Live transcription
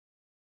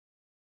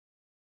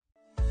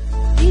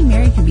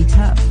married can be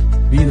tough.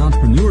 Being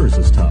entrepreneurs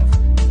is tough.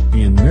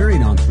 Being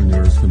married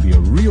entrepreneurs can be a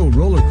real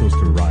roller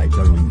coaster ride,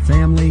 juggling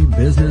family,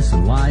 business,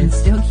 and life. And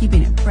still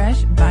keeping it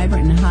fresh,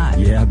 vibrant, and hot.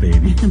 Yeah,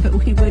 baby. But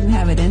we wouldn't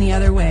have it any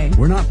other way.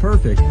 We're not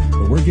perfect,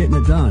 but we're getting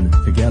it done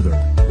together.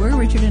 We're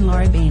Richard and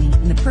Laura Bainey,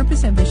 and the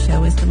purpose of this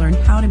show is to learn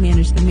how to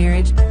manage the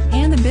marriage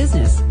and the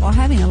business while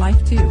having a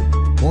life too.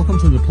 Welcome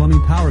to the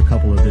Plumbing Power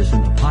Couple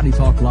edition of Potty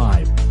Talk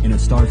Live, and it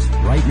starts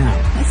right now.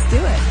 Let's do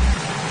it.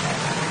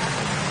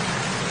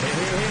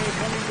 Hey,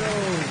 come and go.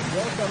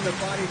 Welcome to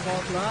Potty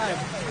Talk Live.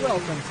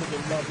 Welcome to the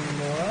lovely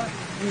Laura.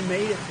 You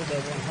made it to the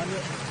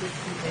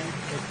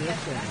 168th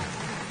edition,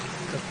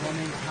 the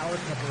Plumbing Power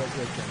Couple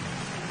edition.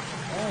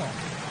 Oh,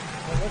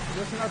 well,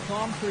 listen to our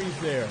palm trees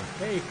there.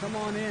 Hey, come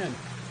on in.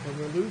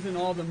 We're losing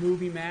all the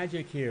movie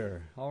magic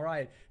here. All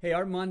right. Hey,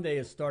 our Monday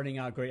is starting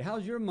out great.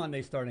 How's your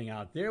Monday starting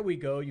out? There we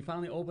go. You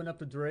finally opened up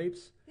the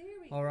drapes. There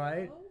we go. All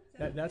right.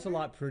 That's a better?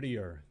 lot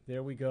prettier.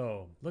 There we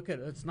go. Look at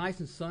it. It's nice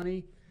and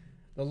sunny.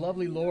 The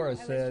lovely Laura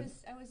said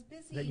I was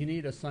busy. that you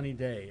need a sunny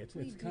day. It's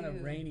kind of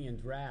do. rainy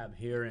and drab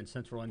here in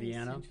central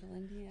Indiana. Central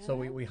Indiana. So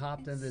we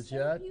hopped in the It's so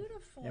jet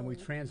beautiful. and we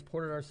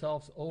transported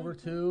ourselves over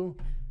to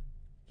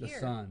the Here.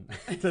 sun.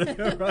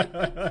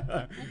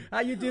 How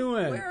you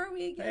doing? Where are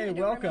we again? Hey, I don't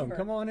welcome. remember.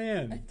 Come on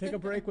in. Take a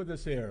break with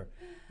us here.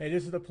 Hey,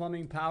 this is the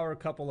Plumbing Power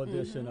Couple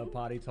edition of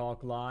Potty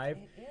Talk Live.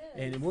 It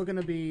And is. we're going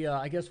to be,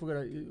 I guess we're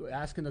going to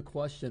asking the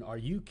question, are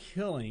you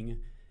killing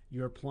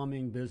your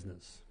plumbing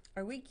business?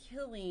 Are we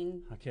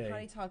killing Okay.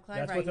 Potty Talk Live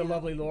That's right what the now?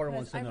 lovely Laura Because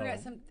wants to I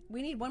forgot know.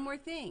 we need one more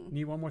thing.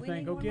 Need one more We thing?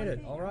 need Go one get more it.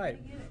 thing. All I'm right.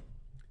 gonna get it.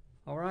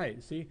 All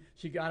right. See,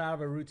 she got out of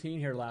her routine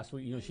here last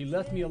week. You know, she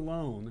left me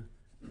alone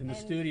in the And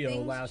studio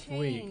things last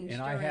week, changed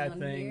and I had around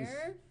things.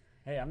 here.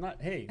 Hey, I'm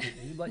not. Hey,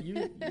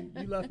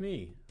 you left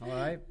me. All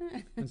right.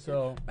 And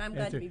so, I'm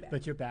glad to be back.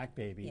 But you're back,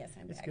 baby. Yes,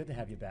 I'm It's back. good to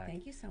have you back.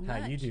 Thank you so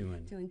much. How you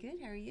doing? Doing good.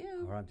 How are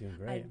you? Oh, I'm doing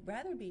great. I'd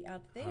rather be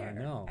out there. I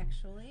know.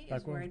 Actually,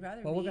 is where I'd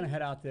rather well, be. we're going to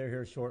head out there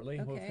here shortly.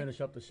 We'll Okay. finish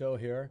up the show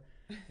here,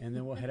 and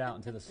then we'll head out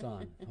into the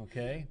sun.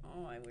 Okay.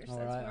 Oh, I wish All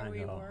that's right, where I we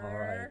know. were. All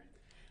right.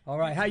 All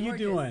right, how you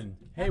Gorgeous. doing?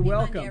 Hey, Happy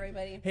welcome. Monday,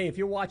 everybody. Hey, if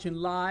you're watching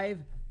live,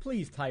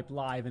 please type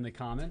live in the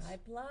comments. Type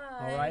live.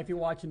 All right, if you're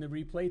watching the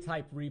replay,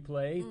 type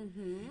replay.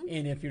 Mm-hmm.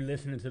 And if you're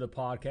listening to the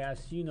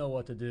podcast, you know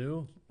what to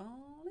do. Oh,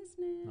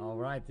 listening. All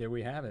right, there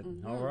we have it.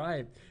 Mm-hmm. All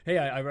right. Hey,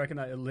 I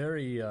recognize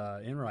Larry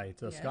Enright,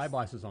 Yes.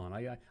 Skyboss is on.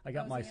 I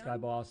got Oh, my is he on?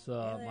 Skyboss, Hey,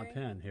 my Larry.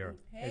 pen here.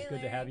 Hey, It's good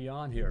to Larry. have you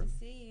on here. Good to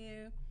see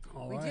you.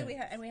 All we right.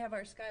 do. We have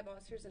our Sky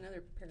Boss. Here's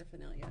another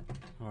paraphernalia.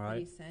 All that right.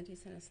 He sent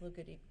us a little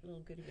goodie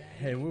bag.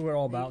 Hey, we were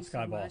all Thank about you so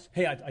Skyboss. much.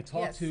 Hey, I talked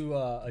Yes. to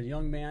a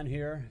young man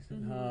here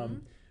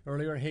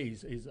earlier. Hey,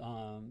 he's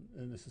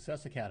in the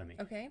Success Academy.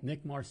 Okay.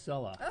 Nick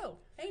Marcella. Oh,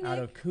 hey Nick. Out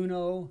of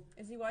Kuno,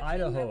 Is he watching?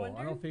 Idaho. I I wonder?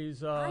 don't know if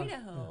he's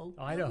Idaho.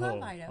 I Idaho.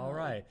 love Idaho. All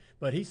right,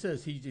 but he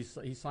says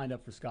he signed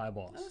up for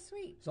Skyboss. Oh,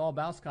 sweet. It's all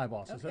about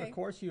Skyboss. I said, Okay. of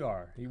course you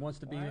are. He wants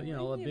to be, Why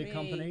a wouldn't big you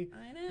company. be?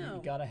 I know.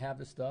 You got to have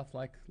the stuff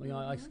like like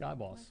Skyboss. Like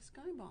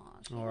Sky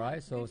Boss. All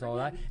right, so Good it's for all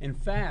that. him. In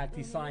fact,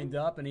 he signed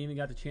up and he even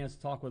got the chance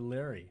to talk with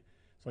Larry.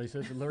 So he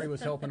says that Larry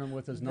was helping him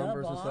with his The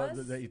numbers and stuff.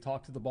 boss? That he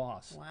talked to the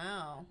boss.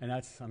 Wow. And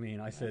I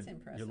said,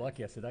 impressive. you're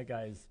lucky. I said that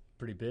guy's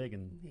pretty big,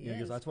 and He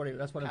because is. that's what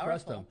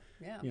impressed him. Powerful.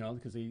 Yeah.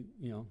 Because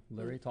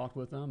Larry talked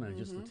with him, and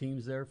just the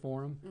team's there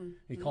for him.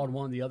 He called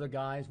one of the other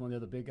guys, one of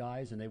the other big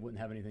guys, and they wouldn't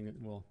have anything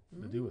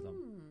to do with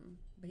him.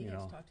 But he You has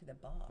know. to talk to the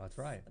boss. That's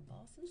right. The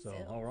boss So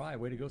himself. all right,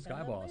 way to go,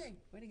 Gotta love Skyboss. Larry.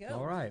 Way to go.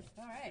 All right.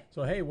 All right.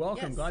 So hey,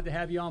 welcome. Yes. Glad to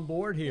have you on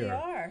board here. We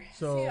are.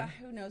 So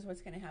See, who knows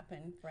what's going to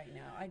happen right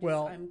now?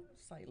 I'm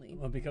slightly.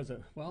 Well, because hey,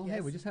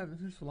 Yes. we just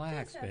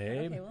relax, Just have-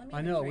 babe. okay, well, let me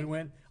I get a know we drink.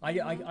 went.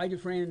 I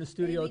just ran in the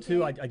studio Baby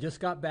too. I day. just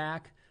got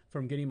back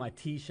from getting my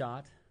tea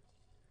shot,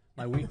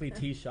 my weekly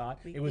tea shot.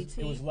 It was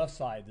Weekly tea? left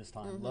side this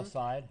time. Left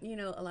side. You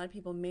know, a lot of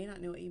people may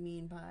not know what you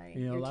mean by.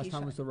 You know, your last tea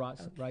time shot. was the right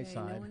Okay,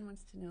 side. No one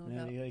wants to know And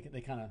about,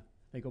 they kind of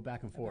go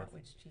back and forth. about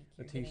which cheek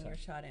The you're tea getting your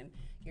shot. shot in.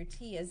 Your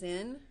tea is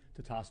in.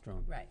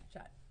 Testosterone. Right,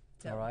 shot.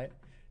 So, All right.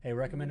 Hey,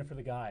 recommend it for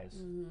the guys.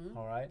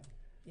 All right.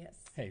 Yes.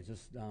 Hey,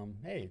 just Yeah,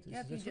 if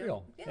you it's do.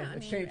 real. Yeah, I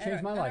It's mean,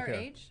 changed my at life our here.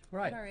 age,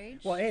 Right. at our age.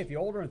 Well, hey, if you're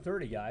older than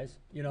 30, guys,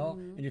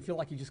 and you feel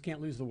like you just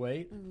can't lose the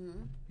weight,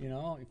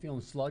 you're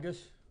feeling sluggish,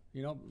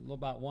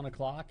 about 1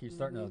 o'clock, you're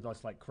starting to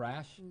just like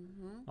crash.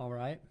 All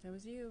right. That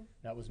was you.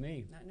 That was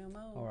me. Not no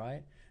mo. All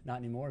right. Not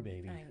anymore,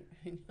 baby. I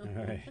know.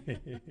 All right.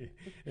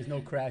 There's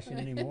no crashing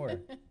anymore.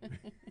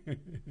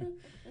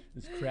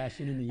 It's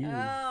crashing into you. All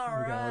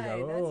right,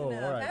 that's all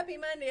enough. right. Happy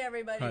Monday,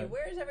 everybody. Right.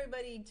 Where's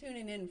everybody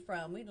tuning in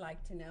from? We'd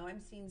like to know. I'm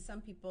seeing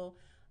some people,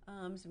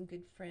 some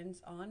good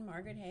friends on.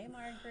 Margaret, hey,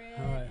 Margaret,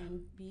 All right.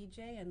 and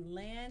BJ, and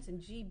Lance, and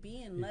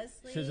GB, and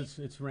Leslie. Says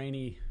it's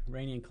rainy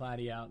and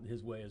cloudy out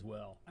his way as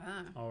well.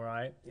 Ah, All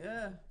right.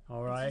 yeah.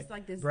 All It's right. just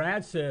like this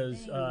Brad says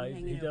thing he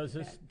hanging does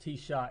over this the tee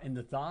shot in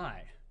the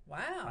thigh.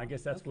 Wow. I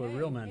guess that's where Okay.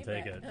 real men Hey,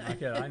 take Brad.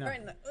 it. Okay, I know. right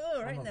in the,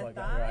 right in Almost the like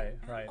thigh.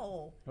 that. Right.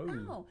 Ow.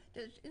 Ooh. Ow.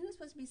 Isn't it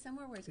supposed to be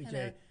somewhere where it's kind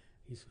CJ, of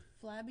he's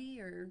flabby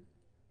or...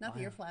 Not that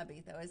Wow. you're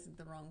flabby. That wasn't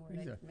the wrong word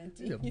I meant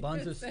to these are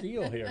buns of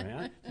steel here,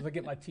 man. If I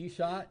get my tee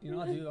shot, I do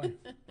like,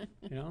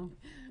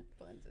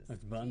 Buns of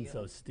That's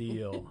Bunso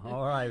Steel.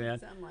 All right, man.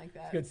 Something like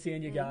that. It's good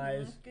seeing you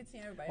guys. Good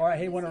seeing everybody. All right,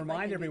 hey, Let me want to see if I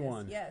remind can do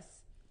everyone. this. Yes.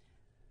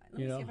 Let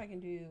You me know. see if I can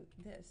do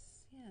this.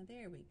 Yeah,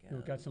 there we go.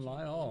 We've got some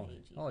light. GPAG.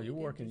 Oh, you're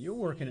Good working. to You're see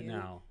working it you.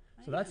 now.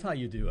 I So that's am. how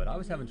you do it. I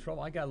was having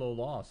trouble. I got a little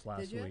lost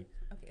last Did you? week.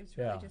 Okay, it's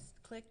really Yeah.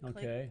 just click,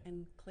 Okay.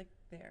 and click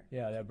there.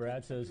 Yeah, that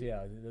Brad says,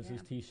 yeah, this is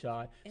Yeah. tee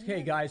shot. And Hey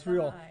then guys,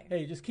 real. thigh.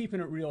 Hey, just keeping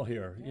it real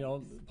here. You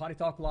know, Potty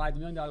Talk Live,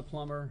 the $1 Million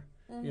Plumber.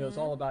 You know, it's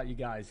all about you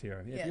guys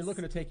here. If Yes. you're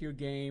looking to take your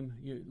game,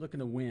 you're looking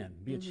to win,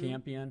 be a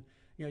champion.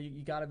 You know,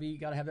 you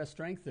gotta have that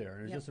strength there.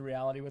 And it's Yep. just a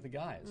reality with the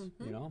guys.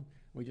 You know,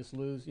 we just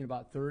lose,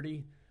 about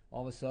 30. All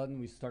of a sudden,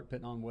 we start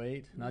putting on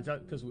weight. Not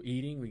just because we're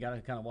eating. We got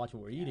to kind of watch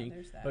what we're eating.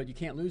 there's that. But you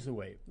can't lose the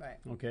weight. Right.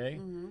 Okay.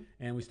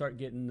 And we start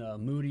getting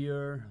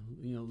moodier.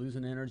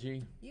 Losing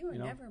energy. You were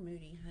know? never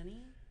moody,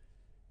 honey.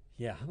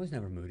 Yeah, I was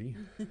never moody.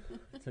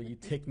 So you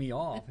tick me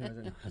off.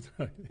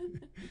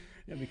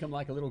 You become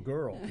like a little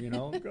girl,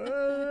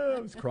 I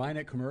was crying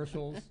at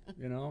commercials,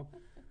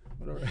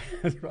 Whatever.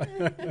 That's right.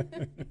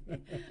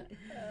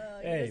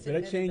 Hey, just but it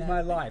admitted changed that.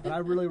 my life, and I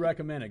really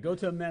recommend it. Go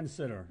to a men's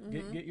center.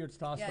 Get your Yeah,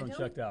 testosterone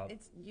checked out.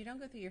 You don't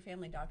go through your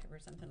family doctor or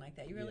something like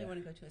that. You really Yeah. want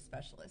to go to a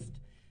specialist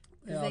You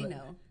because know, they they-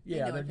 know. Yeah, They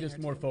know they're a thing just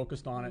or more two.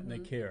 focused on it, and they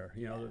care.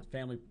 Yeah. The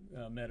family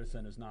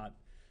medicine is not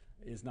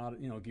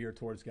geared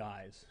towards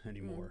guys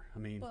anymore. I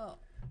mean, Well,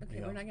 okay,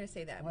 you we're know. not going to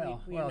say that.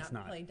 Well, we well, are it's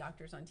not not. playing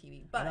doctors on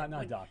TV. But not a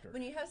when, doctor.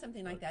 when you have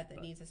something like that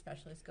needs a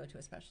specialist, go to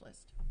a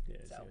specialist. yeah,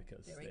 So,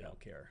 because there we they go. don't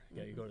care.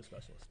 Yeah, you go to a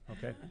specialist.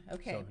 Okay.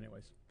 Okay. So,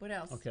 anyways. What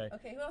else? Okay.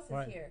 Okay, who else is All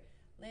right. here?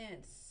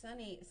 Lance,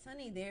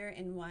 sunny there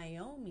in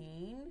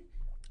Wyoming.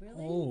 Really?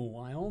 Oh,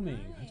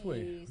 Wyoming. That's where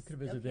we Nice. could have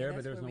visited Okay, there, but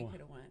that's there's where no. we could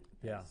have went.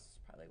 Yeah. That's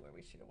probably where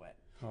we should have went.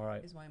 All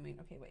right. Is Wyoming.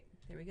 Okay, wait.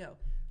 There we go.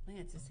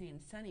 Lance is saying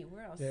sunny.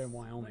 Where else? There in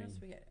What Wyoming. else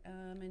we get?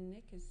 And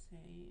Nick is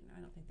saying, I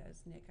don't think that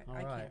is Nick. All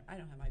I right. can't. I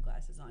don't have my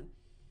glasses on.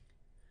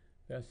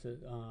 That's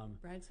it.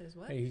 Brad says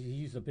what? Hey, he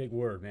used a big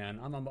word, man.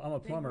 I'm a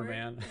plumber, word?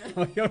 man.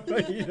 I can't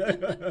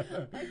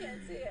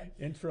see it.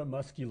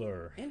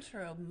 Intramuscular.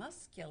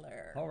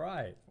 Intramuscular. All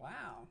right.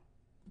 Wow.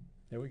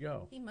 There we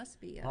go. He must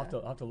be a I'll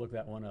have to look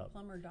that one up.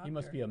 plumber doctor. He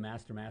must be a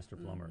master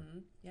plumber.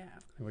 Yeah.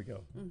 Here we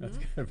go. That's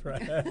good,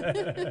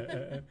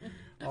 Brad.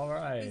 All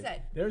right. Who's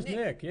that? There's Nick.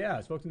 Nick. Yeah,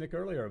 I spoke to Nick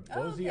earlier.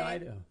 Oh, Boise, okay.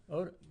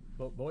 Idaho.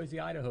 Boise,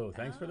 Idaho.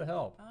 Thanks for the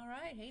help. All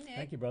right. Hey, Nick.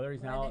 Thank you, brother.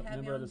 He's Glad now to a have you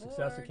member of on the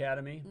Success board.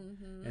 Academy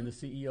and the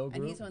CEO group.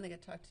 And he's the one that got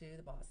to talk to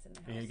the boss in the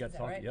house. And he got Is to that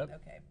talk- right?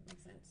 yep. Okay.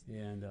 Makes sense.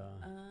 And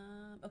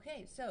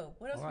Okay. So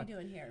what else all are right. we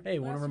doing here? Hey,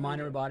 What want else to are we remind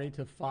doing? everybody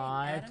to Hey,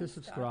 5 Adam to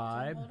Stockton.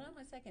 subscribe. Hold on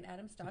one second.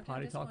 Adam Stockton.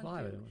 Potty just Talk went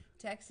Live. through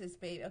Texas,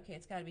 baby. Okay,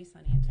 it's got to be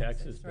sunny in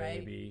Texas, Texas, right?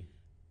 baby.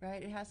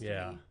 Right. It has to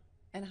Yeah. be.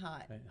 And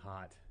hot. And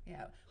hot.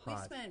 Yeah. Hot.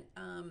 We spent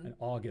In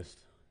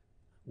August.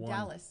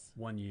 Dallas.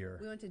 1 year.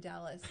 We went to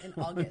Dallas in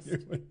August.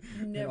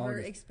 In Never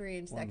August.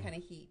 experienced that kind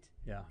of heat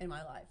Yeah. in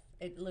my life.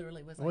 It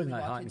literally was It like wasn't we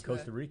that walked hot in into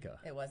Costa a, Rica.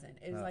 It wasn't.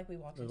 It was like we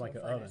walked it was into like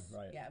a an furnace. oven,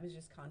 right. Yeah, it was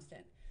just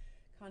constant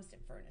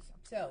furnace.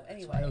 So That's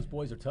anyway, why those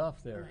boys are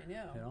tough there. I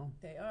know, You know?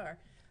 they are.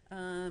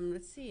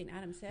 Let's see. And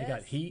Adam says They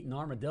got heat and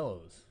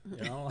armadillos.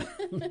 Those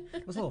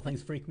little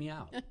things freak me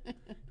out.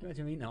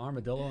 Imagine eating an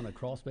armadillo in a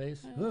crawl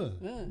space. Ugh.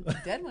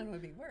 Dead one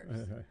would be worse.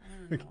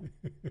 I don't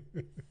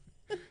know.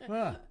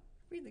 Ah.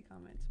 Read the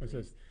comments, It please.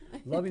 says,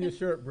 loving your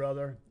shirt,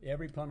 brother.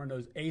 Every plumber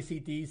knows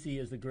AC/DC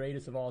is the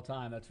greatest of all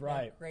time. That's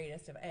right. The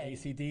greatest of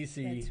eggs.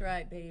 AC/DC. That's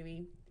right,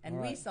 baby. And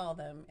All we right. saw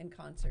them in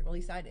concert. Well, at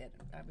least I did.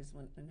 I was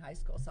in high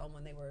school. Saw them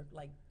when they were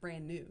like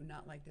brand new,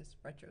 not like this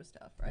retro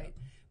stuff, right?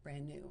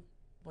 Brand new.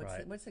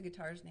 Right. What's the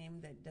guitar's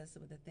name that does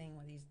it with the thing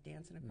when he's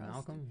dancing across?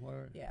 Malcolm?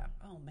 Where? Yeah.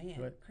 Oh man,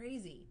 What?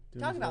 crazy.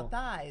 Doing Talk his about little-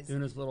 thighs.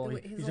 Doing his little, His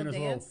he's little in his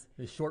dance.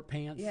 his short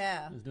pants.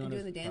 Yeah. He's Doing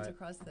his, the dance right.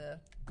 across the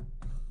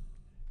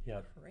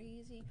Yep.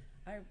 crazy.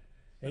 I remember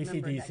that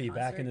AC/DC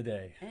back in the concert.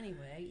 day.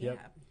 Anyway, Yep.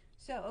 yeah.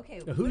 So okay,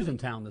 The Who's in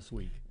town this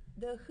week.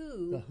 The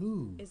Who. The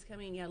Who. Is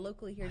coming, yeah,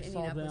 locally here I in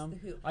saw Indianapolis. them. The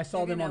Who. I saw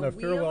They're them on gonna their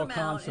wheel farewell them out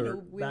in a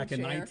concert back in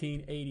wheelchair.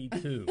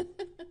 1982.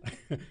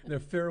 Their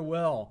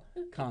farewell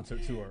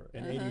concert tour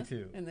in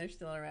 '82. And they're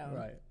still around.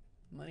 Right.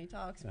 Money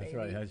talks, That's baby.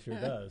 right. That sure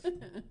does.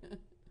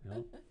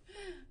 Yep.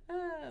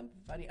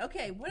 Funny.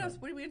 Okay, what else?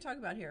 What are we going to talk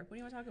about here? What do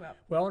you want to talk about?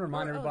 Well, I want to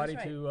remind Oh, everybody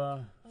that's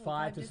right. to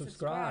 5 to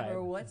subscribe.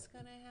 Or what's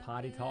going to happen?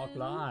 Potty Talk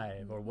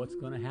Live, or what's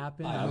going to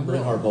happen. Hi, I'm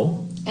Brent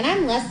Harpole, And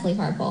I'm Leslie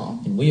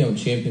Harpole. and we own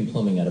Champion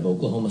Plumbing out of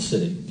Oklahoma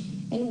City.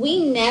 And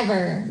we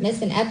never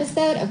miss an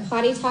episode of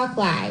Potty Talk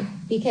Live.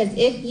 Because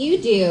if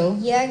you do,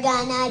 you're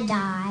gonna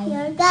die.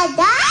 You're gonna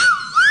die.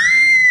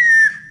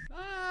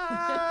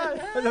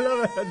 I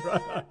love it. That's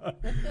right.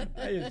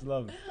 I just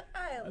love it.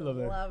 I love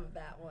love, it.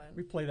 that one.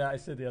 We play that. I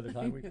said the other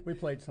time. We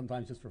play it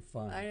sometimes just for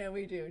fun. I know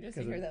we do, just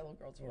to 'Cause hear it- that little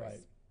girl's voice. right.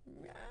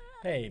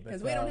 Hey, but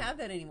Because we don't have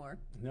that anymore.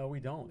 No, we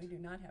don't. We do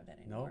not have that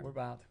No, anymore. we're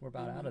about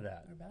out of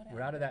that. We're about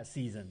We're out of that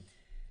season.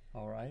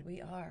 All right.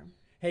 We are.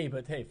 Hey,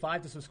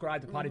 5 to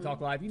subscribe to Potty Talk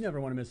Live. You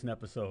never want to miss an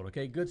episode,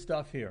 okay? Good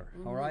stuff here,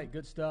 all right?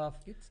 Good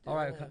stuff. Good All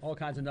right, stuff. all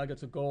kinds of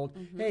nuggets of gold.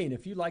 Hey, and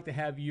if you'd like to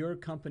have your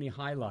company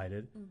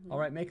highlighted, all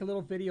right, make a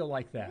little video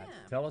like that. Yeah.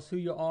 Tell us who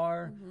you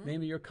are, name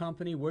of your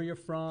company, where you're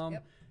from,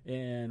 Yep.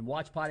 and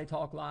watch Potty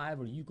Talk Live,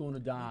 or you going to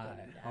die.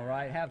 All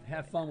right,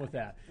 have fun with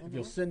that. If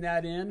you'll send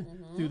that in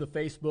through the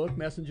Facebook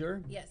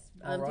Messenger. Yes,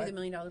 All through right. the $1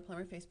 Million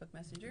Plumber Facebook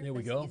Messenger. There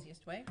we That's go. the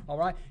easiest way. All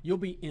right, you'll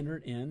be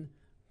entered in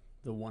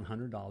the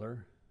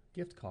 $100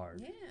 gift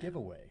card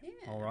giveaway.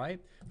 Yeah. All right,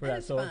 for And that.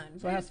 it's So fun.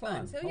 so It have is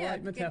fun. So All yeah,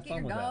 right, let's get have fun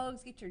your with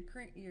dogs, get your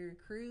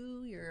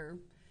crew, your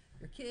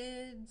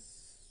kids,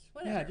 that.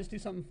 whatever. Yeah, just do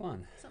something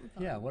fun. Something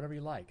fun. Yeah, whatever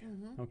you like.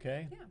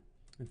 Okay. Yeah.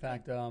 In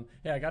fact,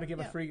 I got to give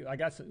a free. I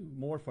got some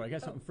more for. I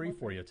got something free more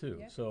for you too.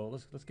 Yeah. So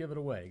let's give it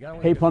away.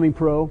 Hey, Plumbing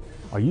Pro,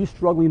 are you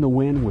struggling to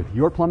win with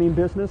your plumbing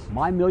business?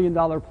 My $1 Million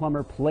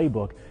Plumber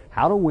Playbook,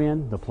 How to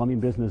Win the Plumbing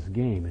Business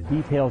Game, it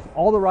details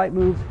all the right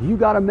moves you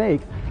got to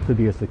make to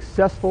be a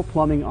successful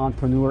plumbing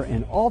entrepreneur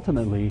and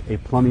ultimately a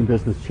plumbing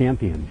business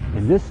champion.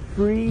 In this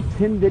free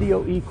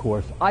 10-video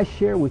e-course, I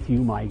share with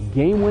you my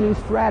game-winning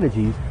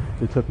strategies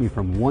that took me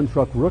from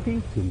one-truck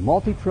rookie to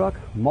multi-truck,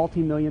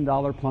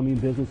 multi-million-dollar plumbing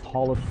business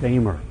Hall of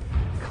Famer.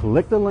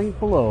 Click the link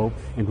below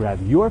and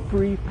grab your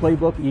free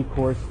Playbook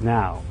e-course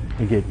now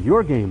and get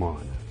your game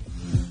on.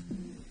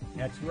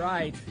 That's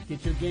right.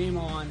 Get your game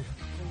on.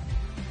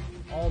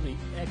 All the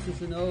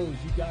X's and O's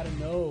you got to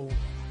know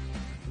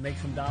to make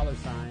some dollar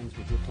signs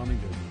with your plumbing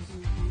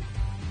business.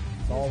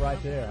 It's all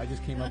right there. I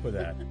just came up with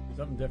that.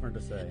 Something different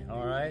to say.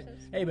 All right.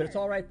 Hey, but it's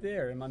all right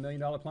there in my $1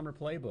 Million Plumber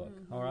Playbook.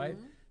 All right.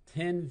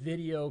 10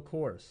 video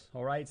course.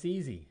 All right. It's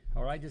easy.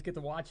 All right. Just get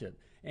to watch it.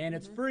 And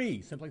it's free.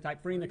 Simply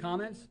type free in the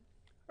comments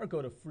or go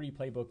to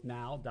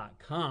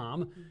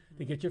freeplaybooknow.com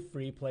to get your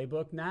free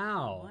playbook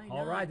now. Why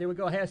All not? right. There we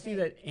go. Hey, I see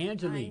that I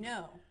Angelique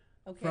know.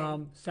 Okay.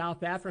 from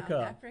South Africa.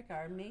 South Africa,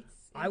 our mates.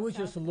 I was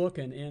just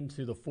looking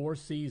into the Four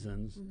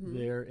Seasons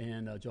there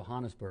in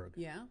Johannesburg.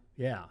 Yeah.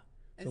 Yeah.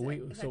 Is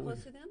that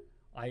close to them?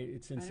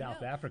 It's in I don't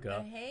South know.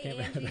 Africa. Hey,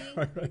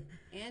 Can't-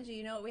 Angie,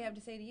 you know what we have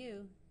to say to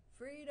you?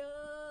 Freedom.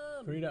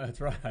 Freedom,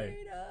 that's right.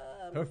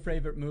 Freedom. Her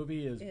favorite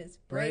movie is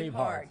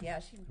Braveheart. Yeah,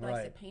 she likes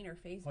Right. to paint her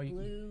face Oh, you-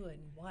 blue and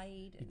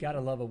white. You And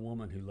gotta love a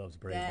woman who loves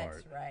Braveheart.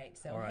 That's right.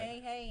 So All right.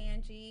 hey,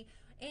 Angie.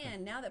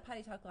 And now that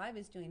Potty Talk Live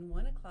is doing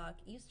 1 o'clock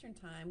Eastern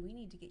time, we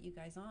need to get you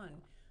guys on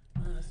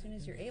as soon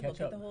as you're able. Catch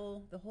Get up.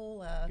 the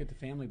whole Get the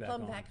family back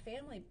Plum on. Pack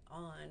family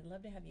on.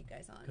 Love to have you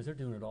guys on. Because they're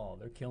doing it all.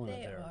 They're killing it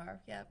They there. are.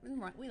 Yeah,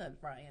 and we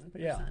love Brian. But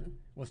your yeah, son.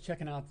 was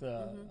checking out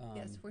the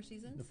Yes, Four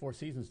Seasons. the Four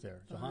Seasons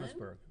there, Fun.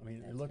 Johannesburg. I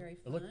mean, That's it looked very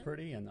it looked fun.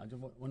 pretty, and I just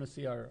want to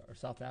see our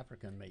South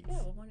African mates. Yeah,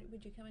 well,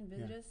 would you come and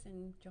visit us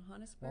in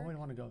Johannesburg? Well, we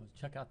want to go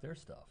check out their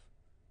stuff.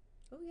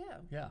 Oh yeah.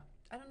 Yeah.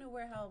 I don't know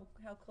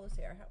how close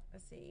they are.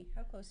 Let's see.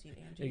 How close are you,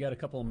 Andrew? You got a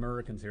couple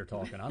Americans here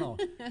talking. I don't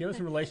know. Give us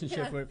a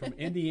relationship from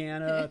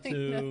Indiana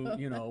to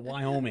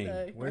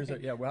Wyoming. Where's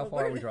it? Yeah, well, how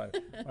far are we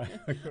driving?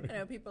 I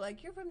know people are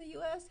like, you're from the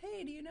U.S.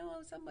 Hey, do you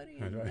know somebody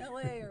in That's right.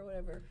 L.A. or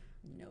whatever?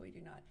 No, we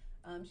do not.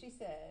 She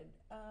said,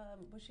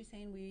 was she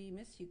saying we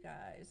miss you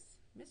guys?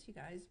 Miss you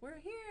guys. We're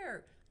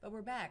here, but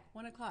we're back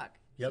 1 o'clock.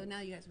 Yep. So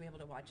now you guys will be able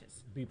to watch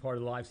us. Be part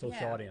of the live social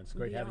Yeah, audience.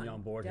 Great be having you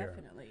on board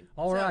definitely. here.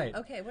 All So, right.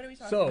 Okay, what are we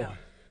talking So, about?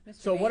 Mr.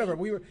 so Bain? whatever.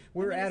 We were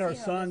I'm gonna at our see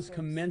how son's this works.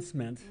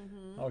 commencement.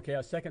 Okay,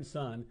 our second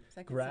son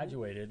Second son.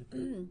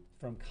 graduated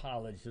from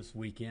college this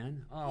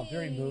weekend. Oh,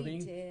 very He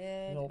moving.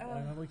 did. Little-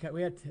 Oh.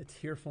 we had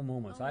tearful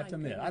moments. Oh I have my to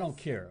admit, I don't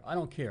care. I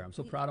don't care. I'm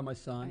so proud of my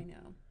son. I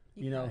know.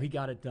 You know, he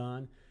got it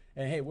done.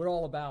 And hey, we're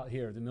all about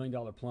here, the $1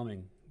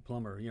 Million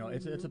Plumber. You know,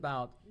 it's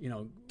about,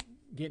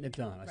 getting it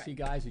done. I see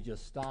guys who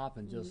just stop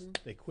and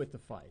just they quit the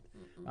fight.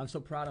 I'm so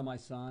proud of my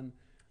son.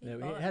 He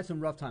had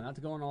some rough time. Not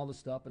to go on all the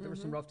stuff, but there were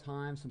some rough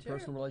times, some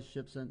personal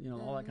relationships, and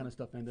all that kind of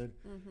stuff ended.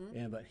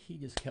 But he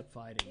just kept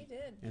fighting. He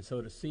did. And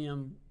so to see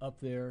him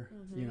up there,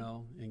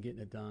 and getting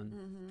it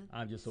done,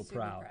 I'm just so Super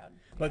proud. proud.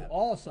 But Yeah.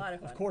 also, A lot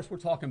of of fun. course, we're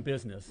talking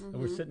business. And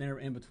we're sitting there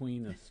in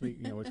between the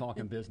suite. We're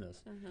talking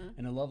business.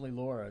 And the lovely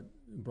Laura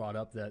brought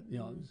up that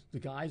the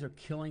guys are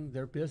killing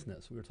their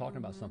business. We were talking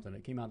about something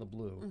that came out of the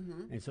blue,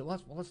 and so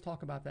let's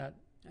talk about that.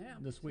 Yeah,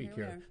 This week here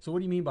we here. are. So what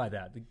do you mean by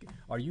that?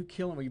 Are you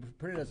killing? Well, you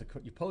put it as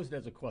you posed it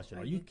as a question.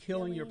 Are you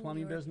killing your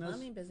plumbing business?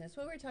 Plumbing business.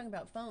 Well, we were talking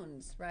about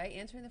phones, right?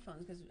 Answering the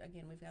phones because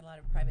again, we've got a lot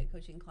of private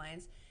coaching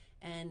clients,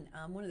 and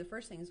one of the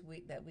first things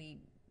that we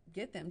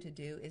get them to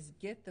do is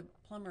get the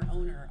plumber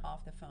owner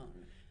off the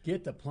phone.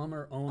 Get the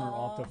plumber owner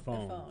off the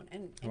phone.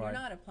 And Right. you're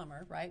not a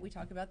plumber, right? We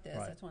talked about this.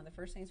 Right. That's one of the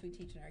first things we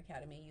teach in our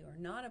academy. You are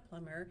not a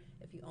plumber.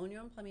 If you own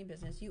your own plumbing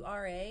business, you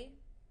are a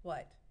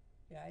what?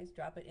 Guys,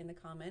 drop it in the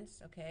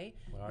comments, okay?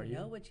 What are you you?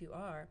 know what you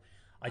are.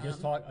 I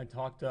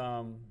talked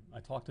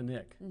to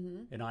Nick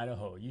in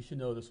Idaho. You should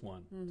know this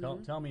one.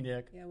 Tell me,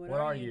 Nick. Yeah, what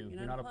are you?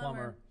 You're not a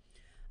plumber.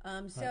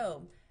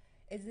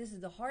 This is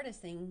the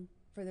hardest thing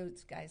for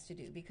those guys to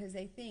do because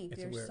they think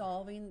It's they're weird.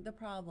 solving the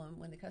problem.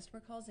 When the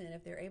customer calls in,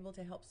 if they're able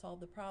to help solve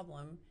the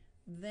problem,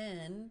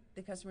 then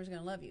the customer's going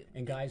to love you.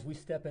 And guys, we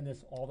step in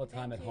this all the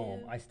time Thank at home.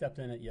 you. I stepped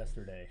in it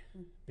yesterday,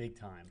 big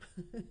time.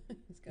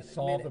 He's gonna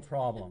Solve admit the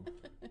problem.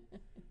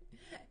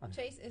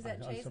 Chase, is that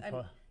I'm Chase?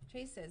 surprised.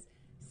 Chase says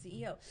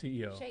CEO.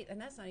 CEO. Chase, and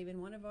that's not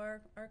even one of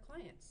our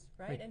clients,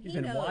 right? And He's he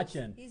been knows.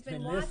 watching. He's He's been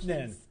been watching.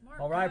 listening. Smart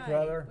All right, guy.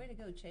 brother. Way to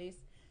go, Chase.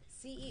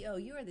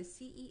 CEO. You are the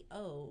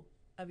CEO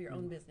of your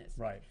own business.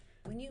 Right.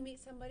 When you meet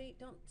somebody,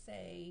 don't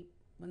say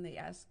when they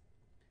ask,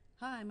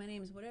 "Hi, my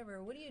name is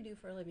whatever. What do you do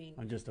for a living?"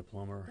 I'm just a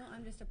plumber. No,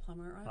 I'm just a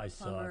plumber. Or I'm I a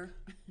plumber.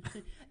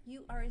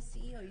 You are a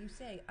CEO. You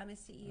say, "I'm a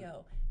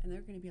CEO," and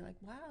they're going to be like,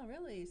 "Wow,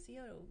 really,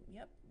 CEO?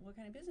 Yep. What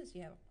kind of business do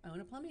you have?" "I own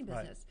a plumbing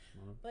business,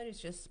 but it's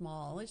just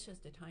small. It's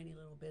just a tiny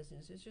little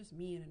business. It's just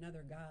me and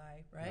another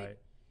guy, right?"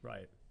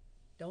 Right.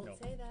 Don't Nope.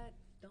 say that.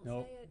 Don't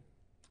Nope. say it.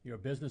 You're a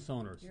business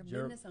owner. You're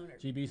a business owner.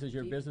 GB says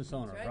you're a business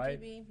owner, That's right?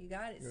 GB, you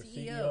got it. You're a CEO.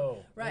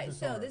 CEO, Right. business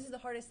So owner. this is the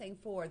hardest thing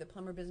for the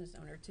plumber business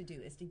owner to do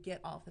is to get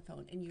off the phone,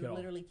 and Get you're off.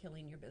 literally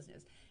killing your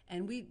business.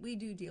 And we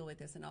do deal with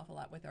this an awful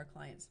lot with our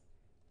clients.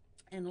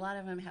 And a lot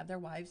of them have their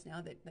wives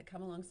now that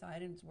come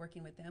alongside and is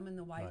working with them, and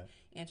the wife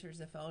answers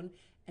the phone.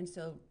 And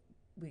so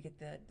we get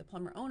the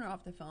plumber owner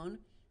off the phone,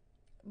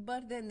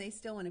 but then they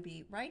still want to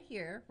be right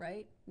here,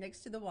 right, next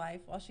to the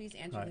wife while she's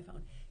answering the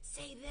phone.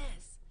 Say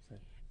this.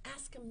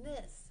 Ask him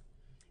this.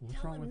 What's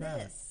Tell wrong him with that?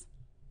 this.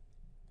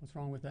 What's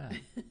wrong with that?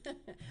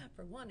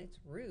 For one, it's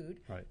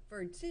rude. Right.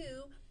 For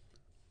two,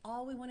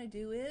 all we want to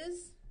do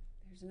is,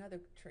 there's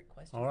another trick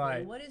question. All for you.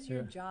 right. What is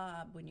your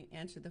job when you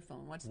answer the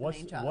phone? What's the What's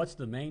main job? What's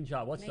the main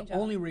job? What's Main the job.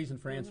 only reason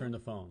for answering the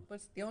phone?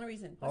 What's the only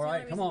reason? All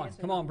right, come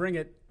on, bring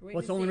it. Wait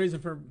What's to the only see. reason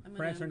for I'm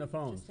gonna answering the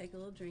phone? Just take a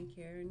little drink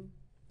here and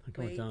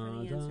Go wait for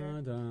dun, the answer.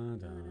 dun, dun,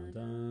 dun,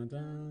 dun,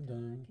 dun,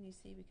 dun. Can you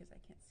see? Because I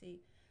can't see.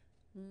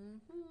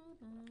 Dun,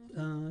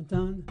 dun,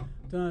 dun,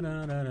 dun,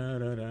 dun,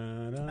 dun,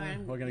 dun, dun.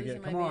 I'm We're gonna losing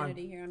get. my Come on.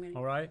 vanity here.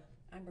 All right.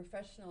 I'm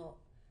professional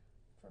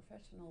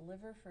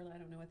liver for, I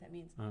don't know what that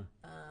means.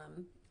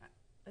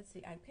 Let's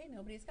see. I pay.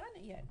 Nobody's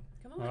gotten it yet.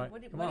 Come on. All right.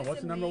 What Come is on.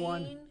 What's the number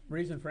one main-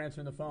 reason for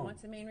answering the phone?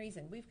 What's the main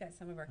reason? We've got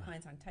some of our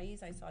clients on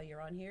Thais. I saw you're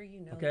on here.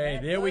 You know Okay,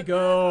 that. there we Look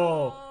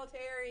go. at- Oh,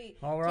 Terry.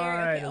 All Terry,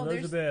 right, okay. Oh, there's-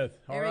 Elizabeth.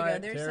 All There we right, go.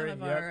 There's Terry,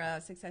 some of yep. our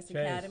Success Chase.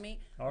 Academy.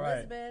 All right.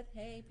 Elizabeth,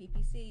 hey,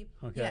 PPC.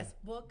 Okay. Yes,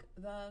 book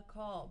the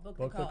call. Book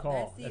Book the the call.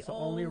 call. That's the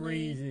only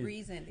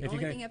reason. The If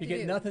only thing you have to do.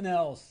 get nothing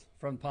else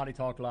from Potty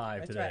Talk Live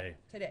That's today,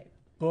 right. Today.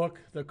 book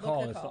the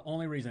call. the It's call. the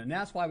only reason, and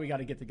that's why we got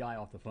to get the guy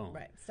off the phone.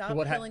 Right. So Stop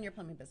what killing your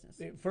plumbing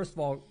business. First of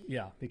all,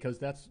 yeah, because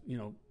that's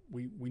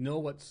we know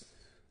what's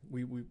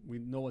we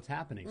know what's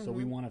happening, so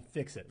we want to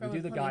fix it. Mm-hmm. From we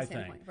a do the plumbing guy thing.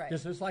 standpoint, right.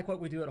 Just like what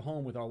we do at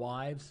home with our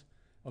wives,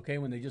 okay,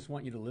 when they just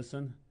want you to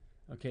listen,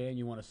 okay, and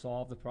you want to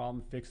solve the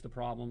problem, fix the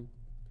problem.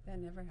 That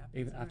never happens.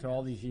 Even in our after all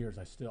house. these years,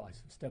 I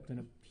stepped in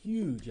a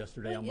huge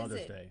yesterday on What is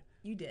Mother's it? Day.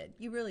 You did.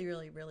 You really,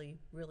 really, really,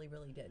 really,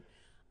 really did.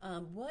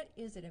 What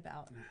is it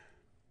about?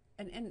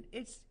 And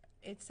it's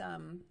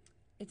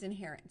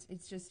inherent.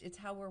 It's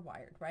how we're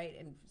wired, right?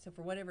 And so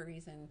for whatever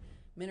reason,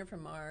 men are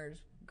from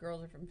Mars,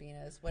 girls are from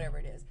Venus, whatever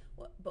it is.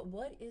 But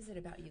what is it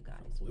about you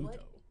guys? Pluto.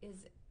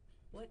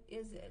 What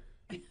is it?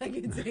 I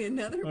could say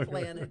another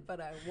planet,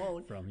 but I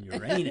won't. From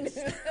Uranus.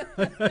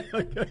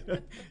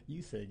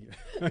 You said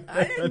you.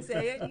 I didn't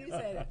say it. You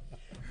said it.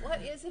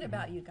 What is it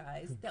about you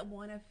guys that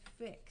want to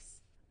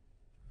fix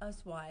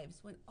us wives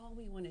when all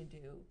we want to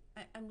do?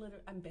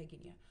 I'm begging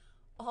you.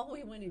 All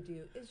we want to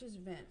do is just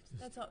vent.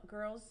 That's all,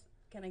 girls.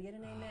 Can I get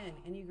an amen?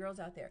 Any girls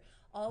out there?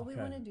 All we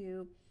Okay. want to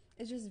do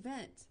is just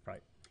vent.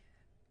 Right.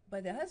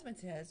 But the husband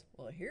says,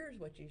 "Well, here's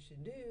what you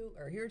should do,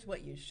 or here's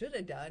what you should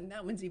have done."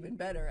 That one's even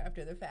better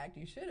after the fact.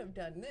 You should have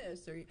done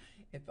this, or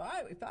if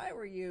I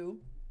were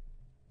you,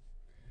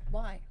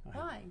 why?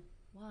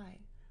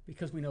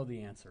 Because we know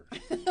the answer.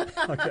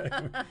 Okay,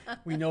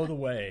 we know the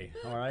way.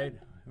 All right,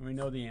 we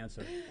know the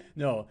answer.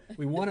 No,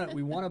 we want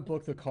to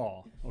book the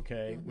call.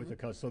 Okay, with the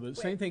customer. So the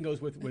same thing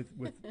goes with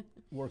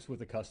works with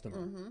the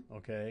customer.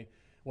 Okay,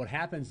 what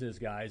happens is,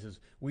 guys, is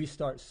we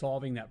start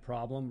solving that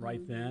problem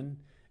right then,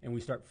 and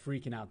we start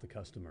freaking out the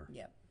customer.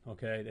 Yep.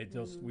 Okay, they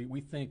just we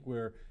think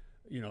we're.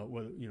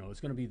 It's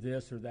going to be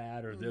this or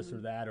that or this or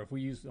that, or if we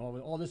use, this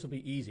will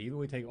be easy. Either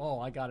we take,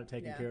 I got it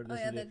taken care of.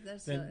 This is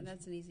it. Then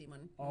that's an easy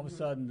one. all of a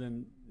sudden,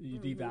 then you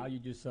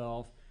devalued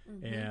yourself,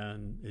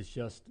 and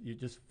you're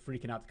just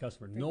freaking out the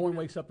customer. No one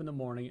wakes up in the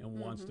morning and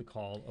wants to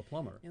call a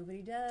plumber.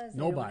 Nobody does. They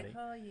Nobody. don't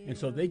wanna call you. And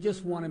so they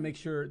just want to make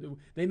sure.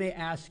 They may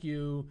ask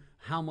you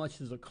how much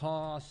does it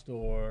cost,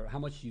 or how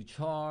much you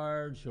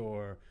charge,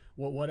 or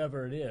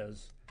whatever it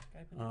is.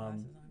 Gotta put the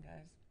glasses on,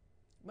 guys.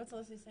 What's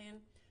Leslie saying?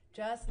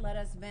 Just let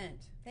us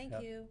vent. Thank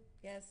Yep. you.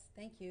 Yes,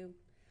 thank you.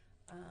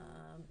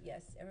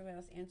 Yes, everybody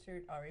else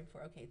answered already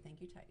before. Okay, thank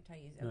you,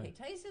 Thais. Okay,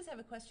 Thais does have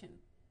a question.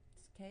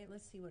 Okay,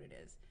 let's see what it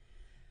is.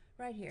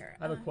 Right here.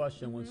 I have a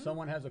question. When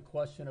someone has a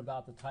question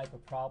about the type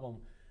of problem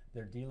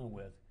they're dealing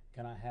with,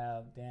 can I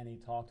have Danny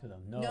talk to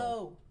them?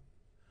 No.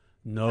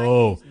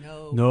 No. Thais,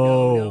 no.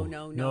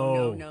 No.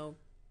 No.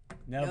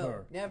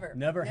 Never. No, never.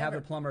 Never have Never.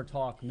 a plumber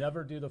talk.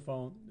 Never do the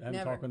phone. Have him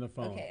Never. talk on the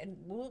phone. Okay, and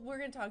we're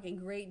going to talk in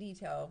great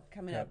detail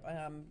coming Yep.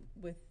 up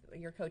with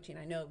your coaching.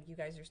 I know you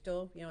guys are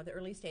still, at the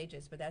early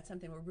stages, but that's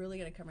something we're really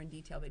going to cover in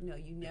detail. But no,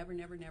 you never.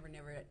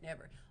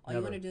 All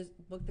you want to do is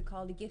book the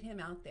call to get him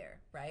out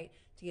there, right?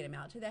 To get him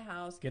out to the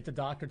house. Get the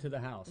doctor to the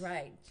house.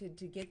 Right, to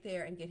get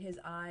there and get his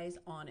eyes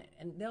on it.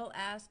 And they'll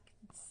ask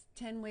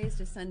 10 ways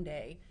to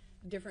Sunday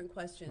different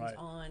questions Right.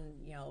 on,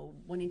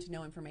 wanting to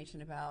know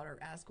information about, or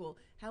ask, well,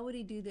 how would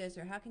he do this,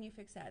 or how can you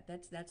fix that?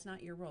 That's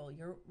not your role.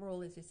 Your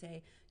role is to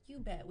say, You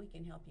bet we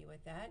can help you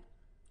with that.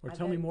 Or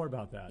tell me more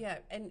about that. Yeah,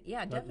 and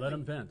yeah, definitely. Let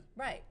them vent.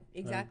 Right,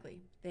 exactly.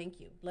 Thank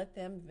you. Let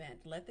them vent.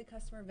 Let the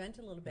customer vent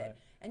a little bit. Right.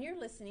 And you're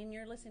listening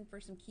for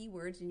some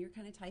keywords, and you're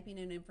kind of typing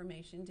in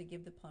information to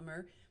give the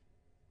plumber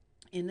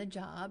in the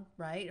job,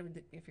 right? Or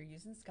if you're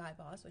using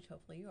SkyBoss, which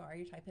hopefully you are,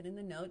 you type it in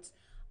the notes.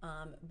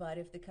 But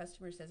if the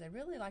customer says, I'd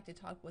really like to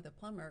talk with a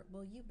plumber,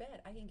 well, you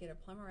bet. I can get a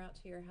plumber out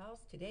to your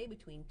house today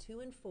between 2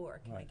 and 4.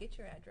 Can I get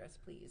your address,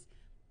 please?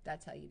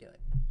 That's how you do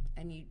it.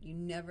 And you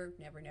never,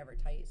 never.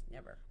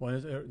 Well,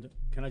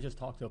 can I just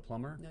talk to a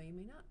plumber? No, you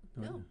may not.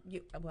 No.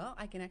 Well,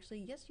 I can actually,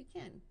 yes, you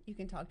can. You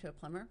can talk to a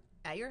plumber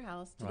at your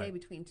house today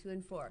between 2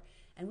 and 4.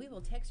 And we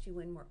will text you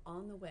when we're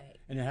on the way.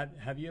 And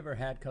have you ever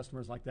had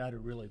customers like that who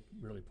really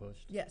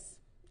pushed? Yes.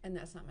 And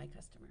that's not my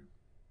customer.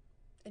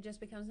 It just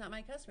becomes not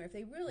my customer. If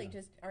they really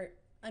just are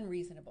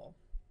unreasonable,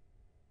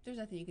 there's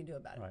nothing you can do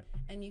about it. Right.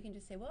 And you can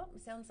just say, well,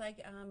 it sounds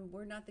like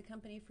we're not the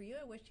company for you.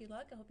 I wish you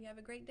luck. I hope you have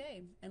a great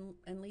day.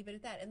 And leave it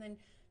at that. And then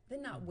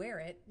not wear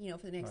it,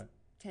 for the next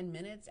 10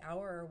 minutes,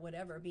 hour, or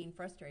whatever, being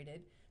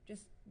frustrated.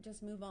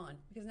 Just move on,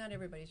 because not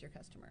everybody's your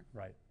customer.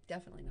 Right.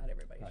 Definitely not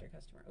everybody's your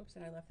customer. Oops,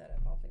 and I left that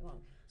up awfully long.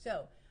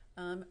 So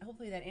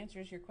hopefully that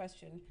answers your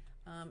question.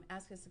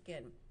 Ask us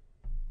again.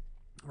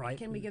 Right.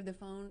 Can she give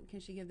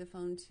the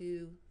phone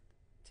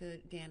to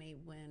Danny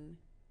when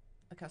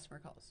a customer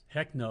calls?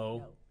 Heck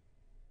no.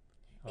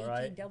 All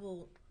right.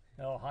 Double.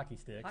 Oh, hockey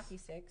sticks. Hockey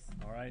sticks.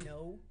 All right.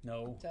 No.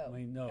 No. So, I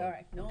mean, no. All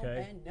right. No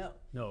okay. and no.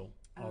 No.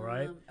 All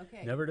right.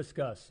 Okay. Never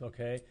discuss.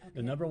 Okay.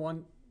 The number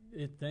one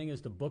thing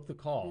is to book the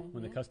call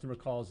when the customer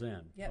calls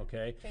in. Yep.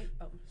 Okay.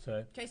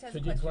 Chase has should a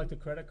you question. collect a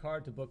credit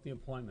card to book the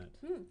appointment?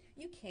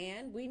 You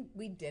can.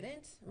 We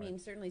didn't. I mean,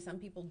 certainly some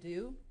people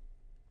do.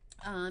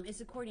 It's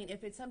according.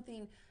 If it's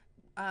something.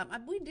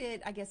 We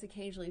did, I guess,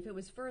 occasionally if it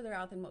was further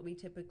out than what we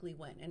typically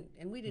went,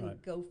 and we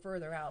didn't go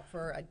further out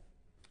for a.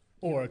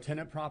 Or a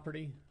tenant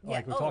property,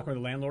 like we're talking about the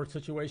landlord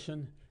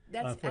situation.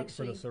 That's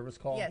for the service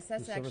call. Yes,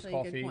 that's actually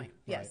a good point.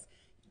 Yes,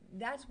 right.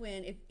 That's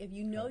when if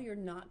you know you're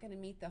not going to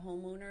meet the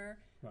homeowner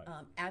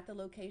at the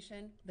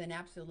location, then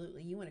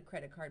absolutely you want a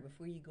credit card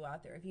before you go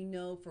out there. If you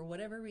know for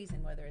whatever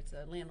reason, whether it's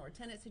a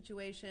landlord-tenant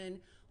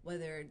situation,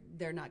 whether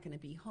they're not going to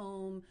be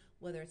home,